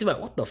stupid. And you see like,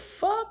 what the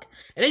fuck?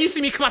 And then you see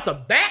me come out the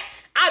back.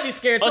 I'd be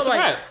scared. So That's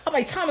right. I'm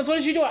like, Thomas, what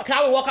did you do? Cause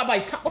I would walk up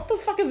like, what the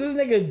fuck is this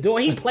nigga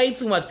doing? He played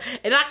too much.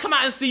 And I come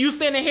out and see you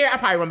standing here. I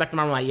probably run back to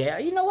my room like, yeah,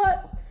 you know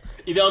what?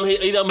 Either I'm I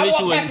hit you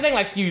walk with, past the thing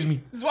like, excuse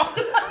me.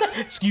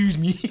 Excuse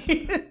me.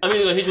 I'm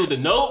either gonna hit you with the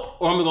note,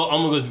 or I'm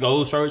gonna just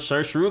go search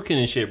Shuriken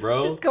and shit,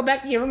 bro. Just go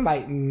back to your room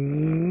like,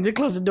 just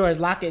close the doors,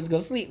 lock it, just go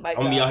sleep. Like,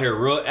 I'm gonna be out here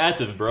real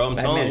active, bro. I'm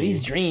like, telling man, you.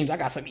 these dreams, I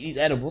got some of these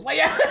edibles. Like,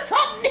 yeah,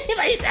 something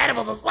like these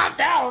edibles or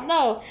something. I don't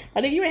know.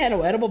 I think you ain't had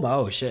no edible, but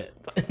oh shit.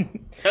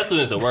 That's when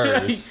it's the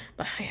worst.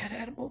 But I had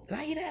edible. Did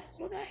I eat an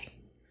edible today?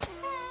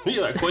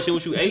 You like question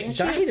what you ate and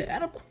Did I shit? eat an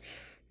edible?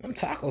 Them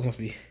tacos must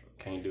be.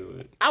 Can't do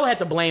it. I would have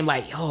to blame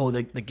like, yo,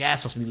 the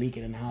gas must be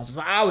leaking in the house.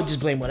 So I would just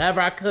blame whatever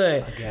I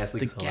could. Gas The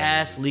leaks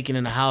gas leaking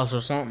in the house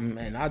or something,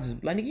 and I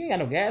just like, you ain't got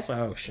no gas.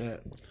 Oh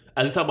shit.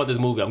 As we talk about this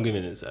movie, I'm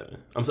giving it a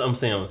 7. I'm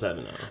staying on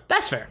 7 now.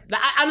 That's fair.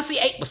 Honestly,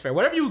 8 was fair.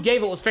 Whatever you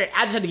gave it was fair.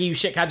 I just had to give you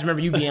shit. 'Cause I just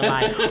remember you being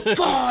like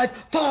 5.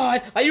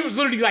 Like you was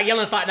literally like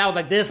yelling 5, and I was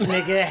like, this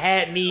nigga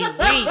had me weak.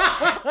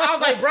 I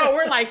was like, bro,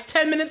 we're like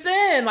 10 minutes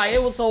in. Like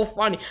it was so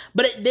funny,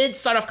 but it did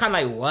start off kind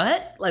of like,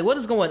 what? Like what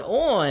is going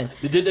on?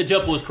 The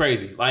jump was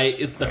crazy. Like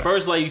it's the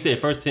first, like you said,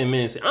 first 10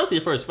 minutes. Honestly,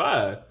 the first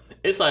 5.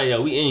 It's like,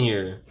 yo, we in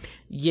here.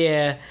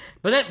 Yeah,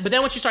 but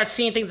then once you start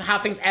seeing things, how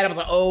things add up, I was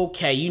like,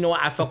 okay, you know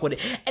what, I fuck with it.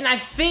 And I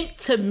think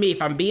to me,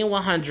 if I'm being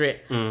 100,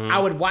 I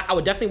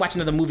would definitely watch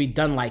another movie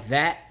done like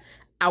that.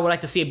 I would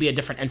like to see it be a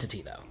different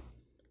entity though.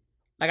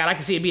 Like I like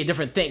to see it be a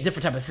different thing,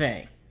 different type of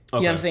thing. You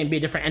know what I'm saying? Be a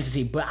different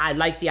entity. But I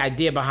like the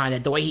idea behind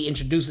it, the way he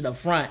introduced it up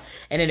front,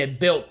 and then it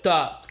built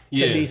up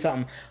to be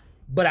something.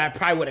 But I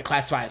probably wouldn't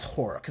classify it as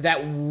horror because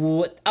that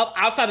would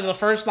outside of the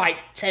first like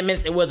 10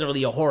 minutes, it wasn't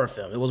really a horror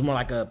film. It was more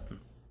like a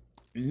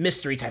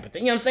mystery type of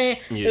thing. You know what I'm saying?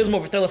 Yeah. It was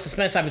more of a thriller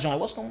suspense type of joint. Like,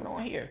 what's going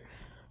on here?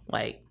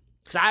 Like,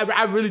 because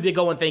I really did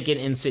go in thinking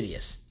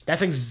Insidious.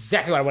 That's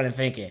exactly what I went in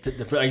thinking.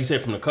 Like you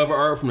said, from the cover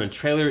art, from the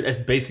trailer, that's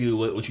basically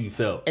what you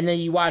felt. And then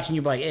you watch and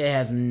you're like, it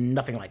has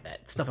nothing like that.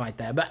 It's nothing like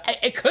that. But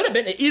it could have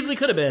been. It easily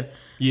could have been.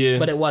 Yeah.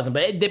 But it wasn't.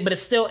 But it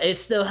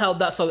still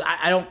held up. So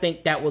I don't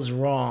think that was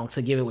wrong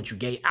to give it what you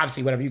gave.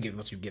 Obviously, whatever you give it,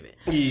 what you give it.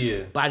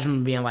 Yeah. But I just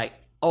remember being like,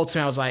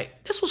 ultimately, I was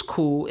like, this was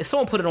cool. If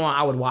someone put it on,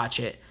 I would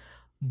watch it.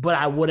 But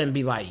I wouldn't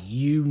be like,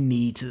 you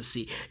need to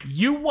see.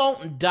 You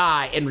won't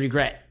die and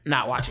regret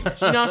not watching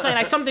this. You know what I'm saying?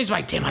 Like some things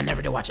like, damn, I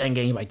never did watch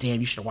Endgame. You're like, damn,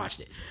 you should have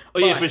watched it. Oh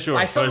yeah, for sure.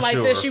 Like something like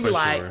this, you be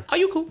like, sure. oh,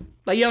 you cool.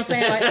 Like you know what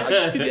I'm saying? Like,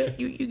 oh, you good.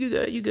 You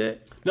good. You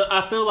good. No,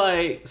 I feel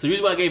like, so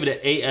usually I gave it an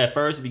 8 at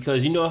first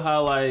because you know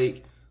how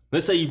like,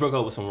 let's say you broke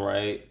up with someone,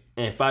 right?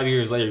 And 5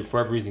 years later, for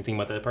whatever reason, you think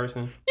about that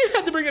person. You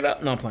have to bring it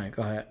up. No, I'm playing.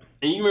 Go ahead.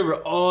 And you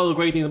remember all the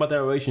great things about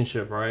that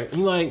relationship, right?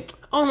 And you're like,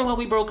 I don't know how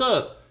we broke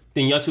up.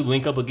 Then y'all two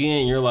link up again,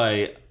 and you're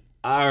like,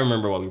 I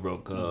remember why we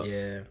broke up.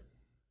 Yeah.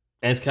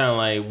 And it's kind of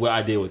like what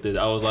I did with this.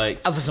 I was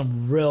like, I was like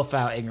some real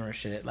foul, ignorant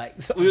shit. Like,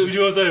 so, what you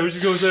gonna say? What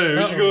you gonna say?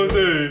 What you gonna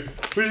say?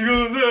 What you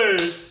gonna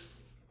say?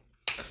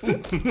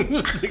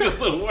 This nigga's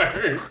the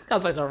worst. I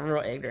was like some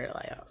real ignorant,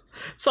 like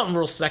something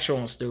real sexual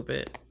and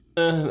stupid.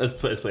 Let's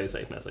play it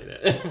safe, not say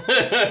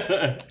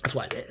that. That's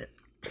why I did it.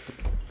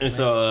 And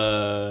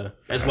so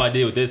that's what I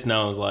did with this.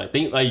 Now I was like,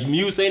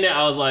 you saying that,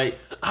 I was like,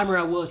 I remember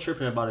I was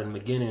tripping about it in the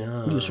beginning,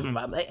 huh? You was tripping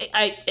about it.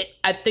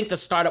 I think the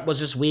startup was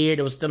just weird.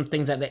 There was some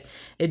things that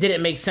it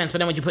didn't make sense. But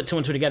then when you put 2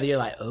 and 2 together, you're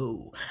like,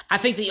 oh. I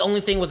think the only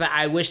thing was that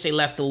I wish they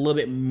left a little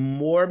bit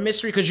more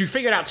mystery because you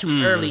figured out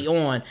too early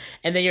on,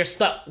 and then you're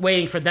stuck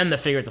waiting for them to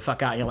figure it the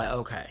fuck out. And you're like,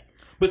 okay.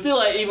 But still,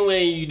 like, even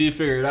when you did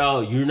figure it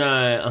out, you're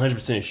not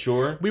 100%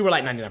 sure. We were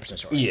like 99%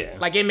 sure. Yeah.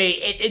 Like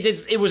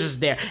it was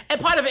just there.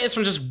 And part of it is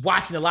from just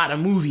watching a lot of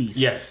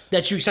movies. Yes.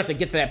 That you start to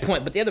get to that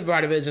point. But the other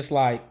part of it is just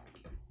like,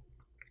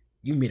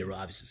 you made it real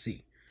obvious to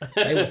see.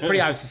 Like, it was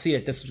pretty obvious to see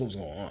that this was what was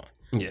going on.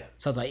 Yeah.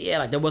 So I was like, yeah,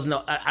 like there was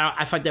no,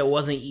 I felt like there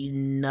wasn't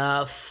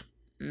enough.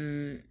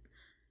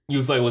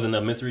 You feel like it wasn't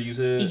enough mystery, you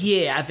said?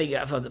 Yeah, I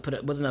felt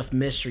it wasn't enough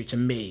mystery to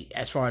me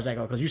as far as that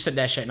goes. Because you said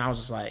that shit and I was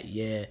just like,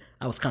 yeah,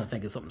 I was kind of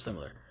thinking something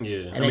similar.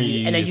 Yeah. And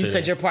then you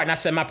said your part and I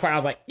said my part and I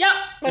was like, yep,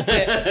 that's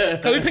it.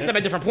 Because we picked up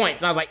at different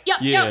points and I was like,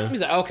 yep.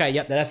 He's like, okay,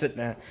 yep, that's it,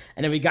 man.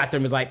 And then we got there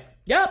and was like,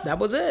 yep, that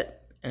was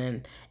it.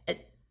 And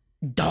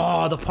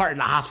the part in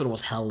the hospital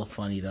was hella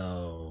funny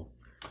though.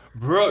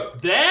 Bro,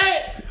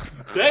 that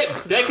could have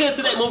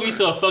sent that movie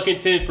to a fucking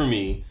 10 for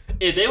me.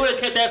 If they would have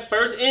kept that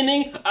first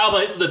ending, I was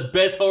like, this is the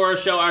best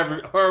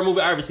horror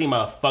movie I've ever seen in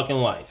my fucking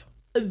life.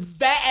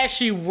 That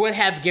actually would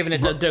have given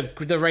it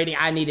the rating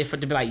I needed for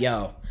it to be like,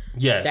 yo,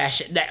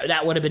 yes,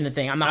 that would have been the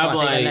thing. I'm not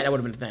gonna think that would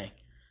have been the thing.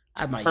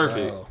 I'm like,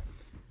 perfect. Yo.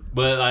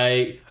 But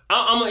like,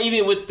 I'm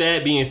even with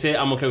that being said,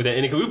 I'm okay with that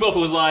ending because we both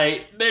was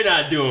like, they're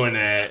not doing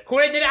that.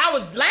 When they did it, I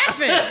was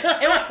laughing.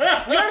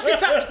 You ever see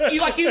something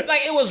like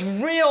it was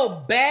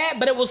real bad,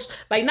 but it was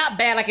like not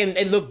bad like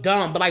it looked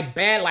dumb, but like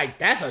bad like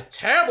that's a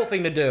terrible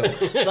thing to do.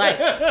 Like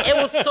it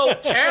was so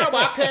terrible,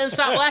 I couldn't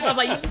stop laughing. I was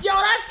like, yo,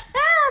 that's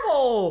terrible.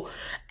 no.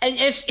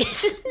 And she, no.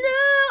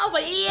 I was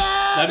like,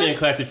 yeah. That'd be a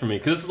classic for me.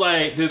 Because it's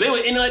like, cause they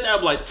would end like that.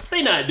 I'm like,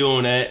 they not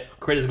doing that.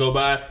 Credits go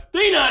by.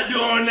 They not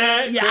doing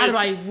that. Yeah, I'd be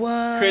like,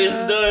 what? Credits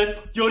is done.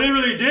 Yo, they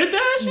really did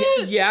that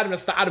shit? Yeah, I'd have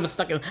been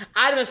stuck in.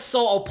 I'd have been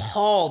so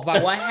appalled by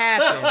what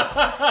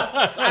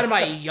happened. So I'd have been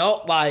like,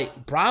 yo,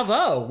 like,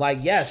 bravo. Like,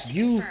 yes,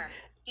 you. Confirm.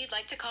 You'd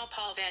like to call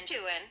Paul Van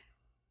Duin.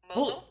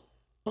 Mobile?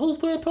 Who's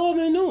playing Paul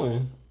Van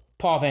Duin?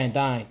 Paul Van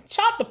Dyne.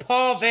 Shout out to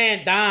Paul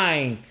Van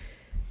Dyne.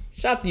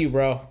 Shout out to you,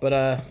 bro.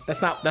 But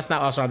that's not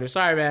us around here.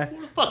 Sorry, man.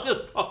 Who the fuck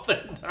is Paul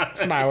Van Dyne?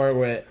 That's my word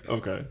with.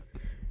 Okay.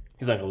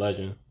 He's like a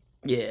legend.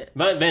 Yeah.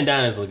 Van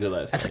Dyne is a good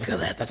last name. That's a good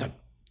last. That's a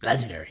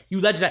legendary.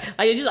 You legendary.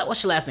 Like, you're just like,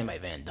 what's your last name,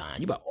 like Van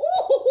Dyne? You like,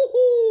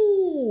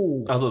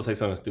 ooh. I was gonna say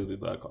something stupid,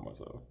 but I caught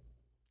myself.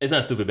 It's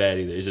not stupid bad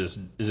either. It's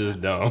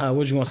just dumb.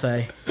 What you gonna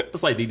say?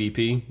 It's like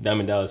DDP,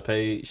 Diamond Dallas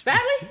Page. Sally?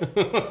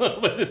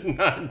 But it's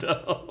not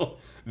dumb.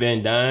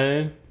 Van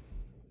Dyne.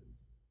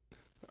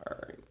 All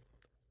right.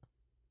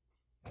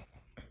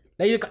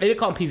 They did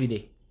call him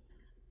PVD.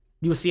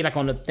 You would see it like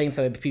on the things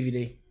of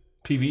PVD.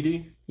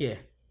 PVD? Yeah.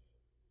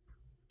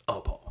 Oh,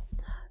 Paul.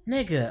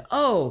 Nigga,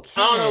 okay.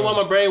 I don't know why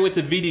my brain went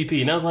to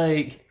VDP, and I was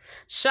like,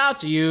 Shout out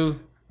to you.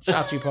 Shout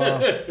out to you, Paul.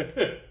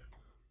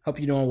 Hope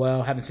you're doing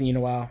well. Haven't seen you in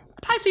a while. I'll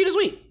probably see you this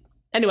week.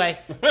 Anyway.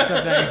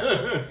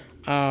 But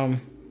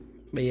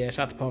yeah,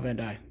 shout out to Paul Van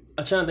Dyne.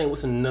 I'm trying to think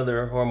what's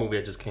another horror movie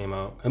that just came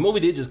out. A movie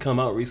did just come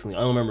out recently.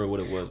 I don't remember what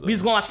it was. We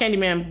was gonna watch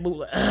Candyman.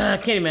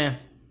 Candyman.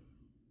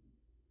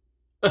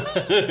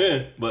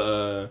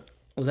 But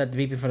Was that the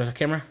beeping for the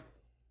camera?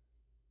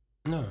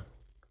 no.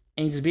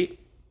 Ain't you just beep?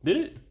 Did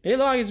it? It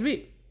looked like it's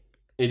beep.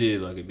 It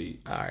did like a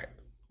beat. Alright.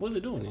 What's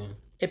it doing then?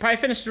 It probably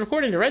finished the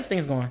recording. The red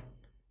thing's going.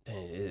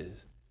 Dang, it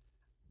is.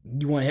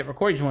 You want to hit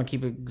record? You just want to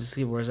keep it, just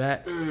see where it's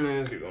at?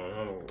 Let's keep going.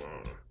 I don't know.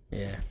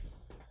 Yeah.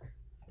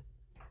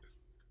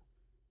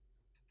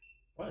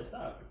 Why did it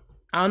stop?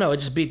 I don't know. It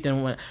just beeped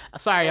and went.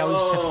 Sorry,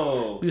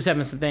 y'all. We was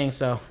having some things,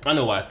 so. I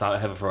know why I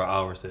stopped having for an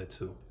hour instead of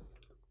 2.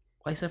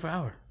 Why you said for an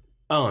hour?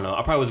 I don't know.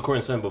 I probably was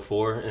recording something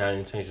before and I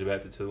didn't change it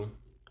back to 2.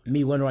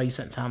 Me wonder why you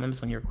set time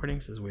limits on your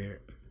recordings is weird.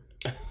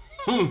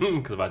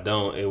 Because if I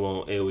don't,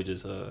 it would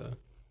just,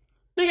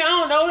 Nigga, I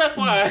don't know. That's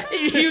why.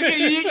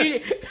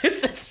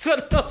 It's one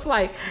of those,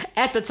 like,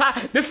 at the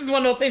time, this is one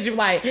of those things you're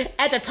like,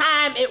 at the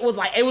time, it was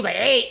like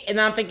 8,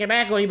 and I'm thinking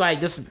back on you like,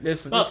 this is.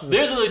 There's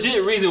a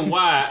legit reason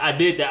why I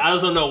did that. I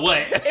just don't know what.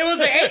 It was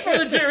an 8 for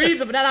legit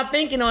reason, but then I'm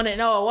thinking on it,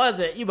 no, it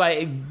wasn't. You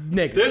like,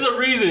 nigga. There's a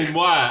reason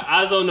why.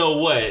 I just don't know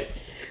what.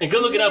 And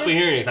good looking out for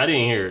hearing this. I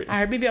didn't hear it. I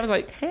heard BB, I was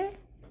like,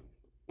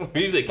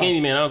 He said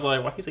Candyman. I was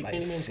like, why he say like,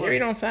 Candyman? Siri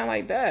don't sound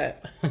like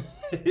that.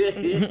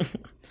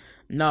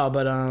 No,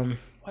 but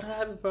What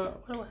happened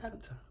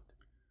to?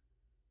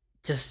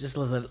 just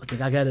listen. I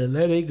think I gotta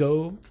let it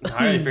go. I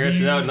already figured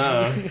shit out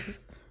now.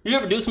 You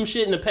ever do some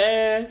shit in the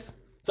past?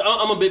 So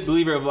I'm a big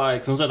believer of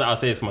like, sometimes I'll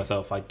say this to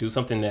myself, like do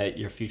something that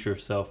your future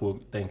self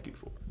will thank you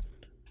for.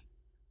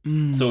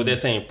 So with that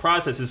same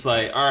process, it's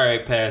like, all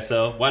right, past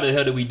self, why the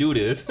hell did we do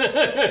this? So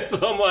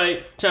I'm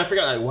like trying to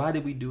figure out like, why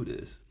did we do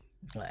this?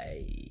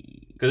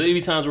 Because there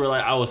be times where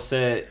like I would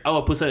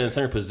put something in a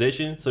certain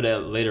position so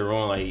that later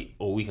on, like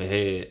a week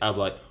ahead, I'd be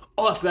like,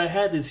 oh, I forgot I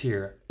had this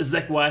here.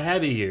 Exactly why I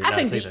have it here.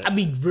 I think I'll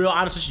be real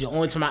honest with you. The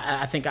only time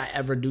I think I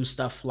ever do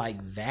stuff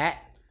like that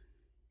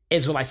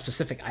is with like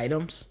specific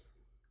items.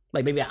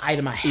 Like maybe an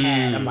item I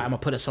had, I'm gonna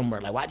put it somewhere.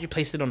 Like, why'd you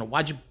place it on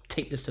why'd you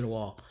tape this to the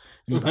wall?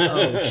 And you go,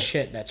 oh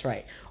shit, that's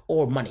right.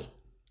 Or money.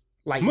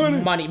 Like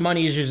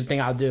money is usually the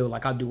thing I'll do.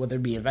 Like I'll do whether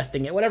it be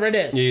investing it, whatever it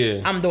is.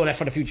 Yeah. I'm doing that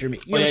for the future me.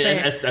 You know what I'm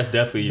saying? That's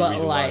definitely the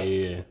reason why,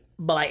 yeah.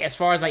 But like as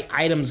far as like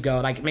items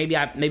go, like maybe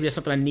there's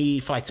something I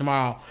need for like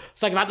tomorrow.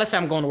 So like let's say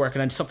I'm going to work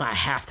and then something I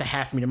have to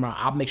have for me tomorrow,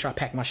 I'll make sure I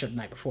pack my shit the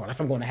night before. Like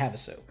if I'm going to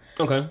Havasu.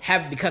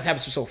 Okay. Because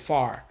Havasu's so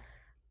far,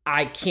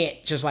 I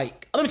can't just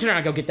like let me turn around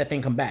and go get that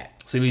thing, come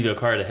back. So you leave your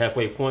car at the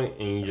halfway point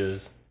and you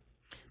just.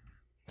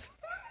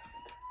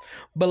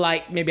 But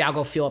like maybe I'll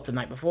go fill up the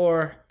night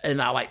before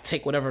and I'll like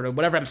take whatever I'm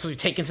supposed to be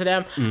taking to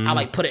them. I'll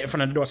like put it in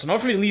front of the door. So in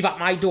order for me to leave out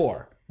my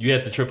door, you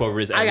have to trip over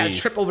this. I gotta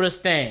trip over this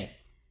thing.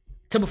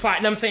 To before, you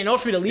know what I'm saying? In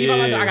order for me to leave out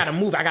my door, I gotta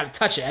move. I gotta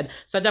touch it.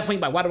 So at that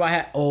point, like, why do I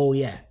have? Oh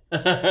yeah.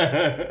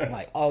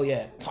 Like, oh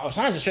yeah.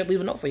 Sometimes just straight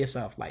leave a note for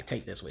yourself. Like,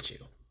 take this with you.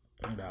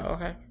 I'm like,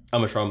 okay.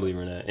 I'm a strong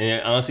believer in that.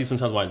 And honestly,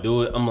 sometimes when I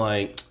do it, I'm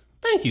like,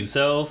 thank you,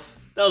 self.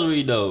 That was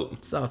really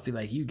dope. Self be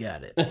like, you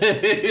got it.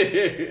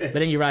 But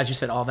then you realize you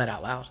said all that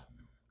out loud.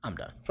 I'm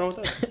done. What's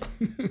wrong with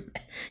that?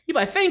 You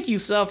like, thank you,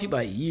 self. You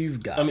like,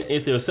 you've got it. I mean,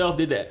 if yourself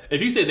did that,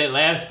 if you said that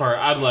last part,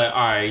 I'd be like,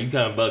 all right, you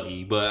kind of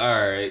buggy, but all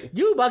right.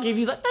 You buggy if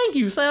you like, thank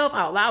you, self,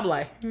 out loud.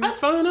 Like, that's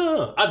fine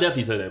enough. I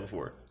definitely said that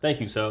before.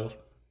 Thank you, self.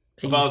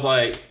 If I was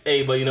like,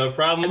 hey, but you know the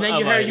problem? And then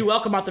you heard you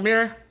welcome out the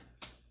mirror.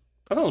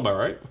 That sounds about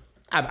right.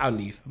 I'll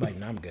leave. I'm like,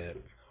 no, I'm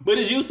good. But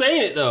it's you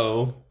saying it,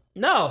 though.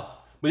 No.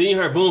 But then you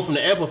heard boom from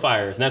the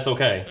amplifiers, and that's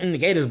okay. And the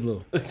gate is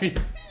blue.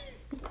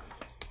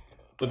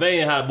 But they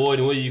ain't hot, boy,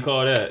 then what do you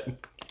call that?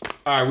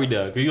 All right, we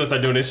done. Because you gonna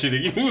start doing this shit.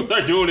 You gonna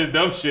start doing this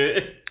dumb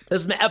shit.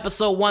 This has been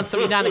episode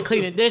 179 of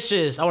Cleaning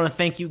Dishes. I want to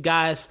thank you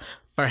guys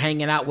for for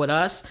hanging out with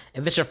us.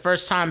 If it's your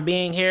first time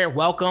being here,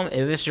 welcome.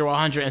 If it's your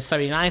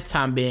 179th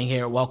time being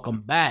here,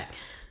 welcome back.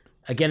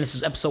 Again, this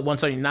is episode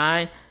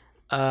 179.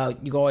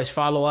 You can always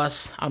follow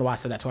us. I don't know why I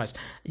said that twice.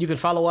 You can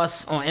follow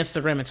us on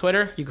Instagram and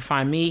Twitter. You can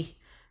find me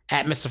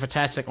at Mr.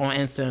 Fantastic on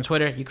Insta and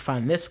Twitter. You can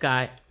find this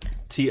guy,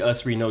 T.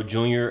 Us Reno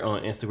Jr.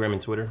 on Instagram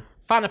and Twitter.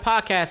 Find the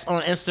podcast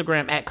on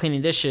Instagram at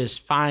Cleaning Dishes.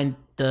 Find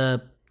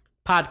the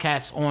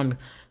podcast on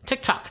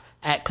TikTok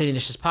at Cleaning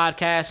Dishes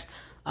Podcast.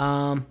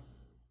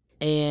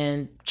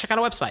 And check out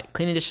our website,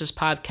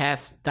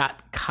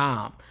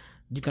 cleaningdishespodcast.com.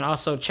 You can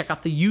also check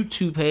out the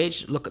YouTube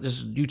page. Look at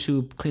this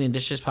YouTube Cleaning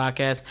Dishes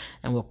Podcast,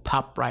 and we'll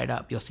pop right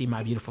up. You'll see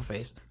my beautiful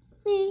face.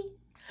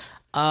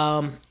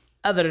 Other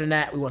than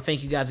that, we want to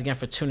thank you guys again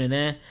for tuning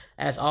in.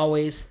 As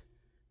always,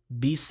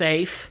 be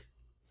safe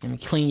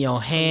and clean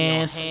your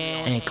hands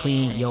and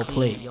clean your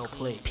plate.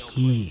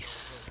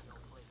 Peace.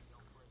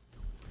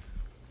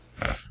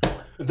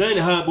 Then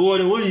hot boy,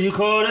 then what do you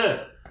call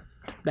that?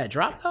 That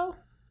drop though?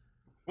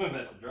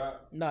 That's a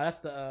drop. No, that's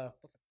the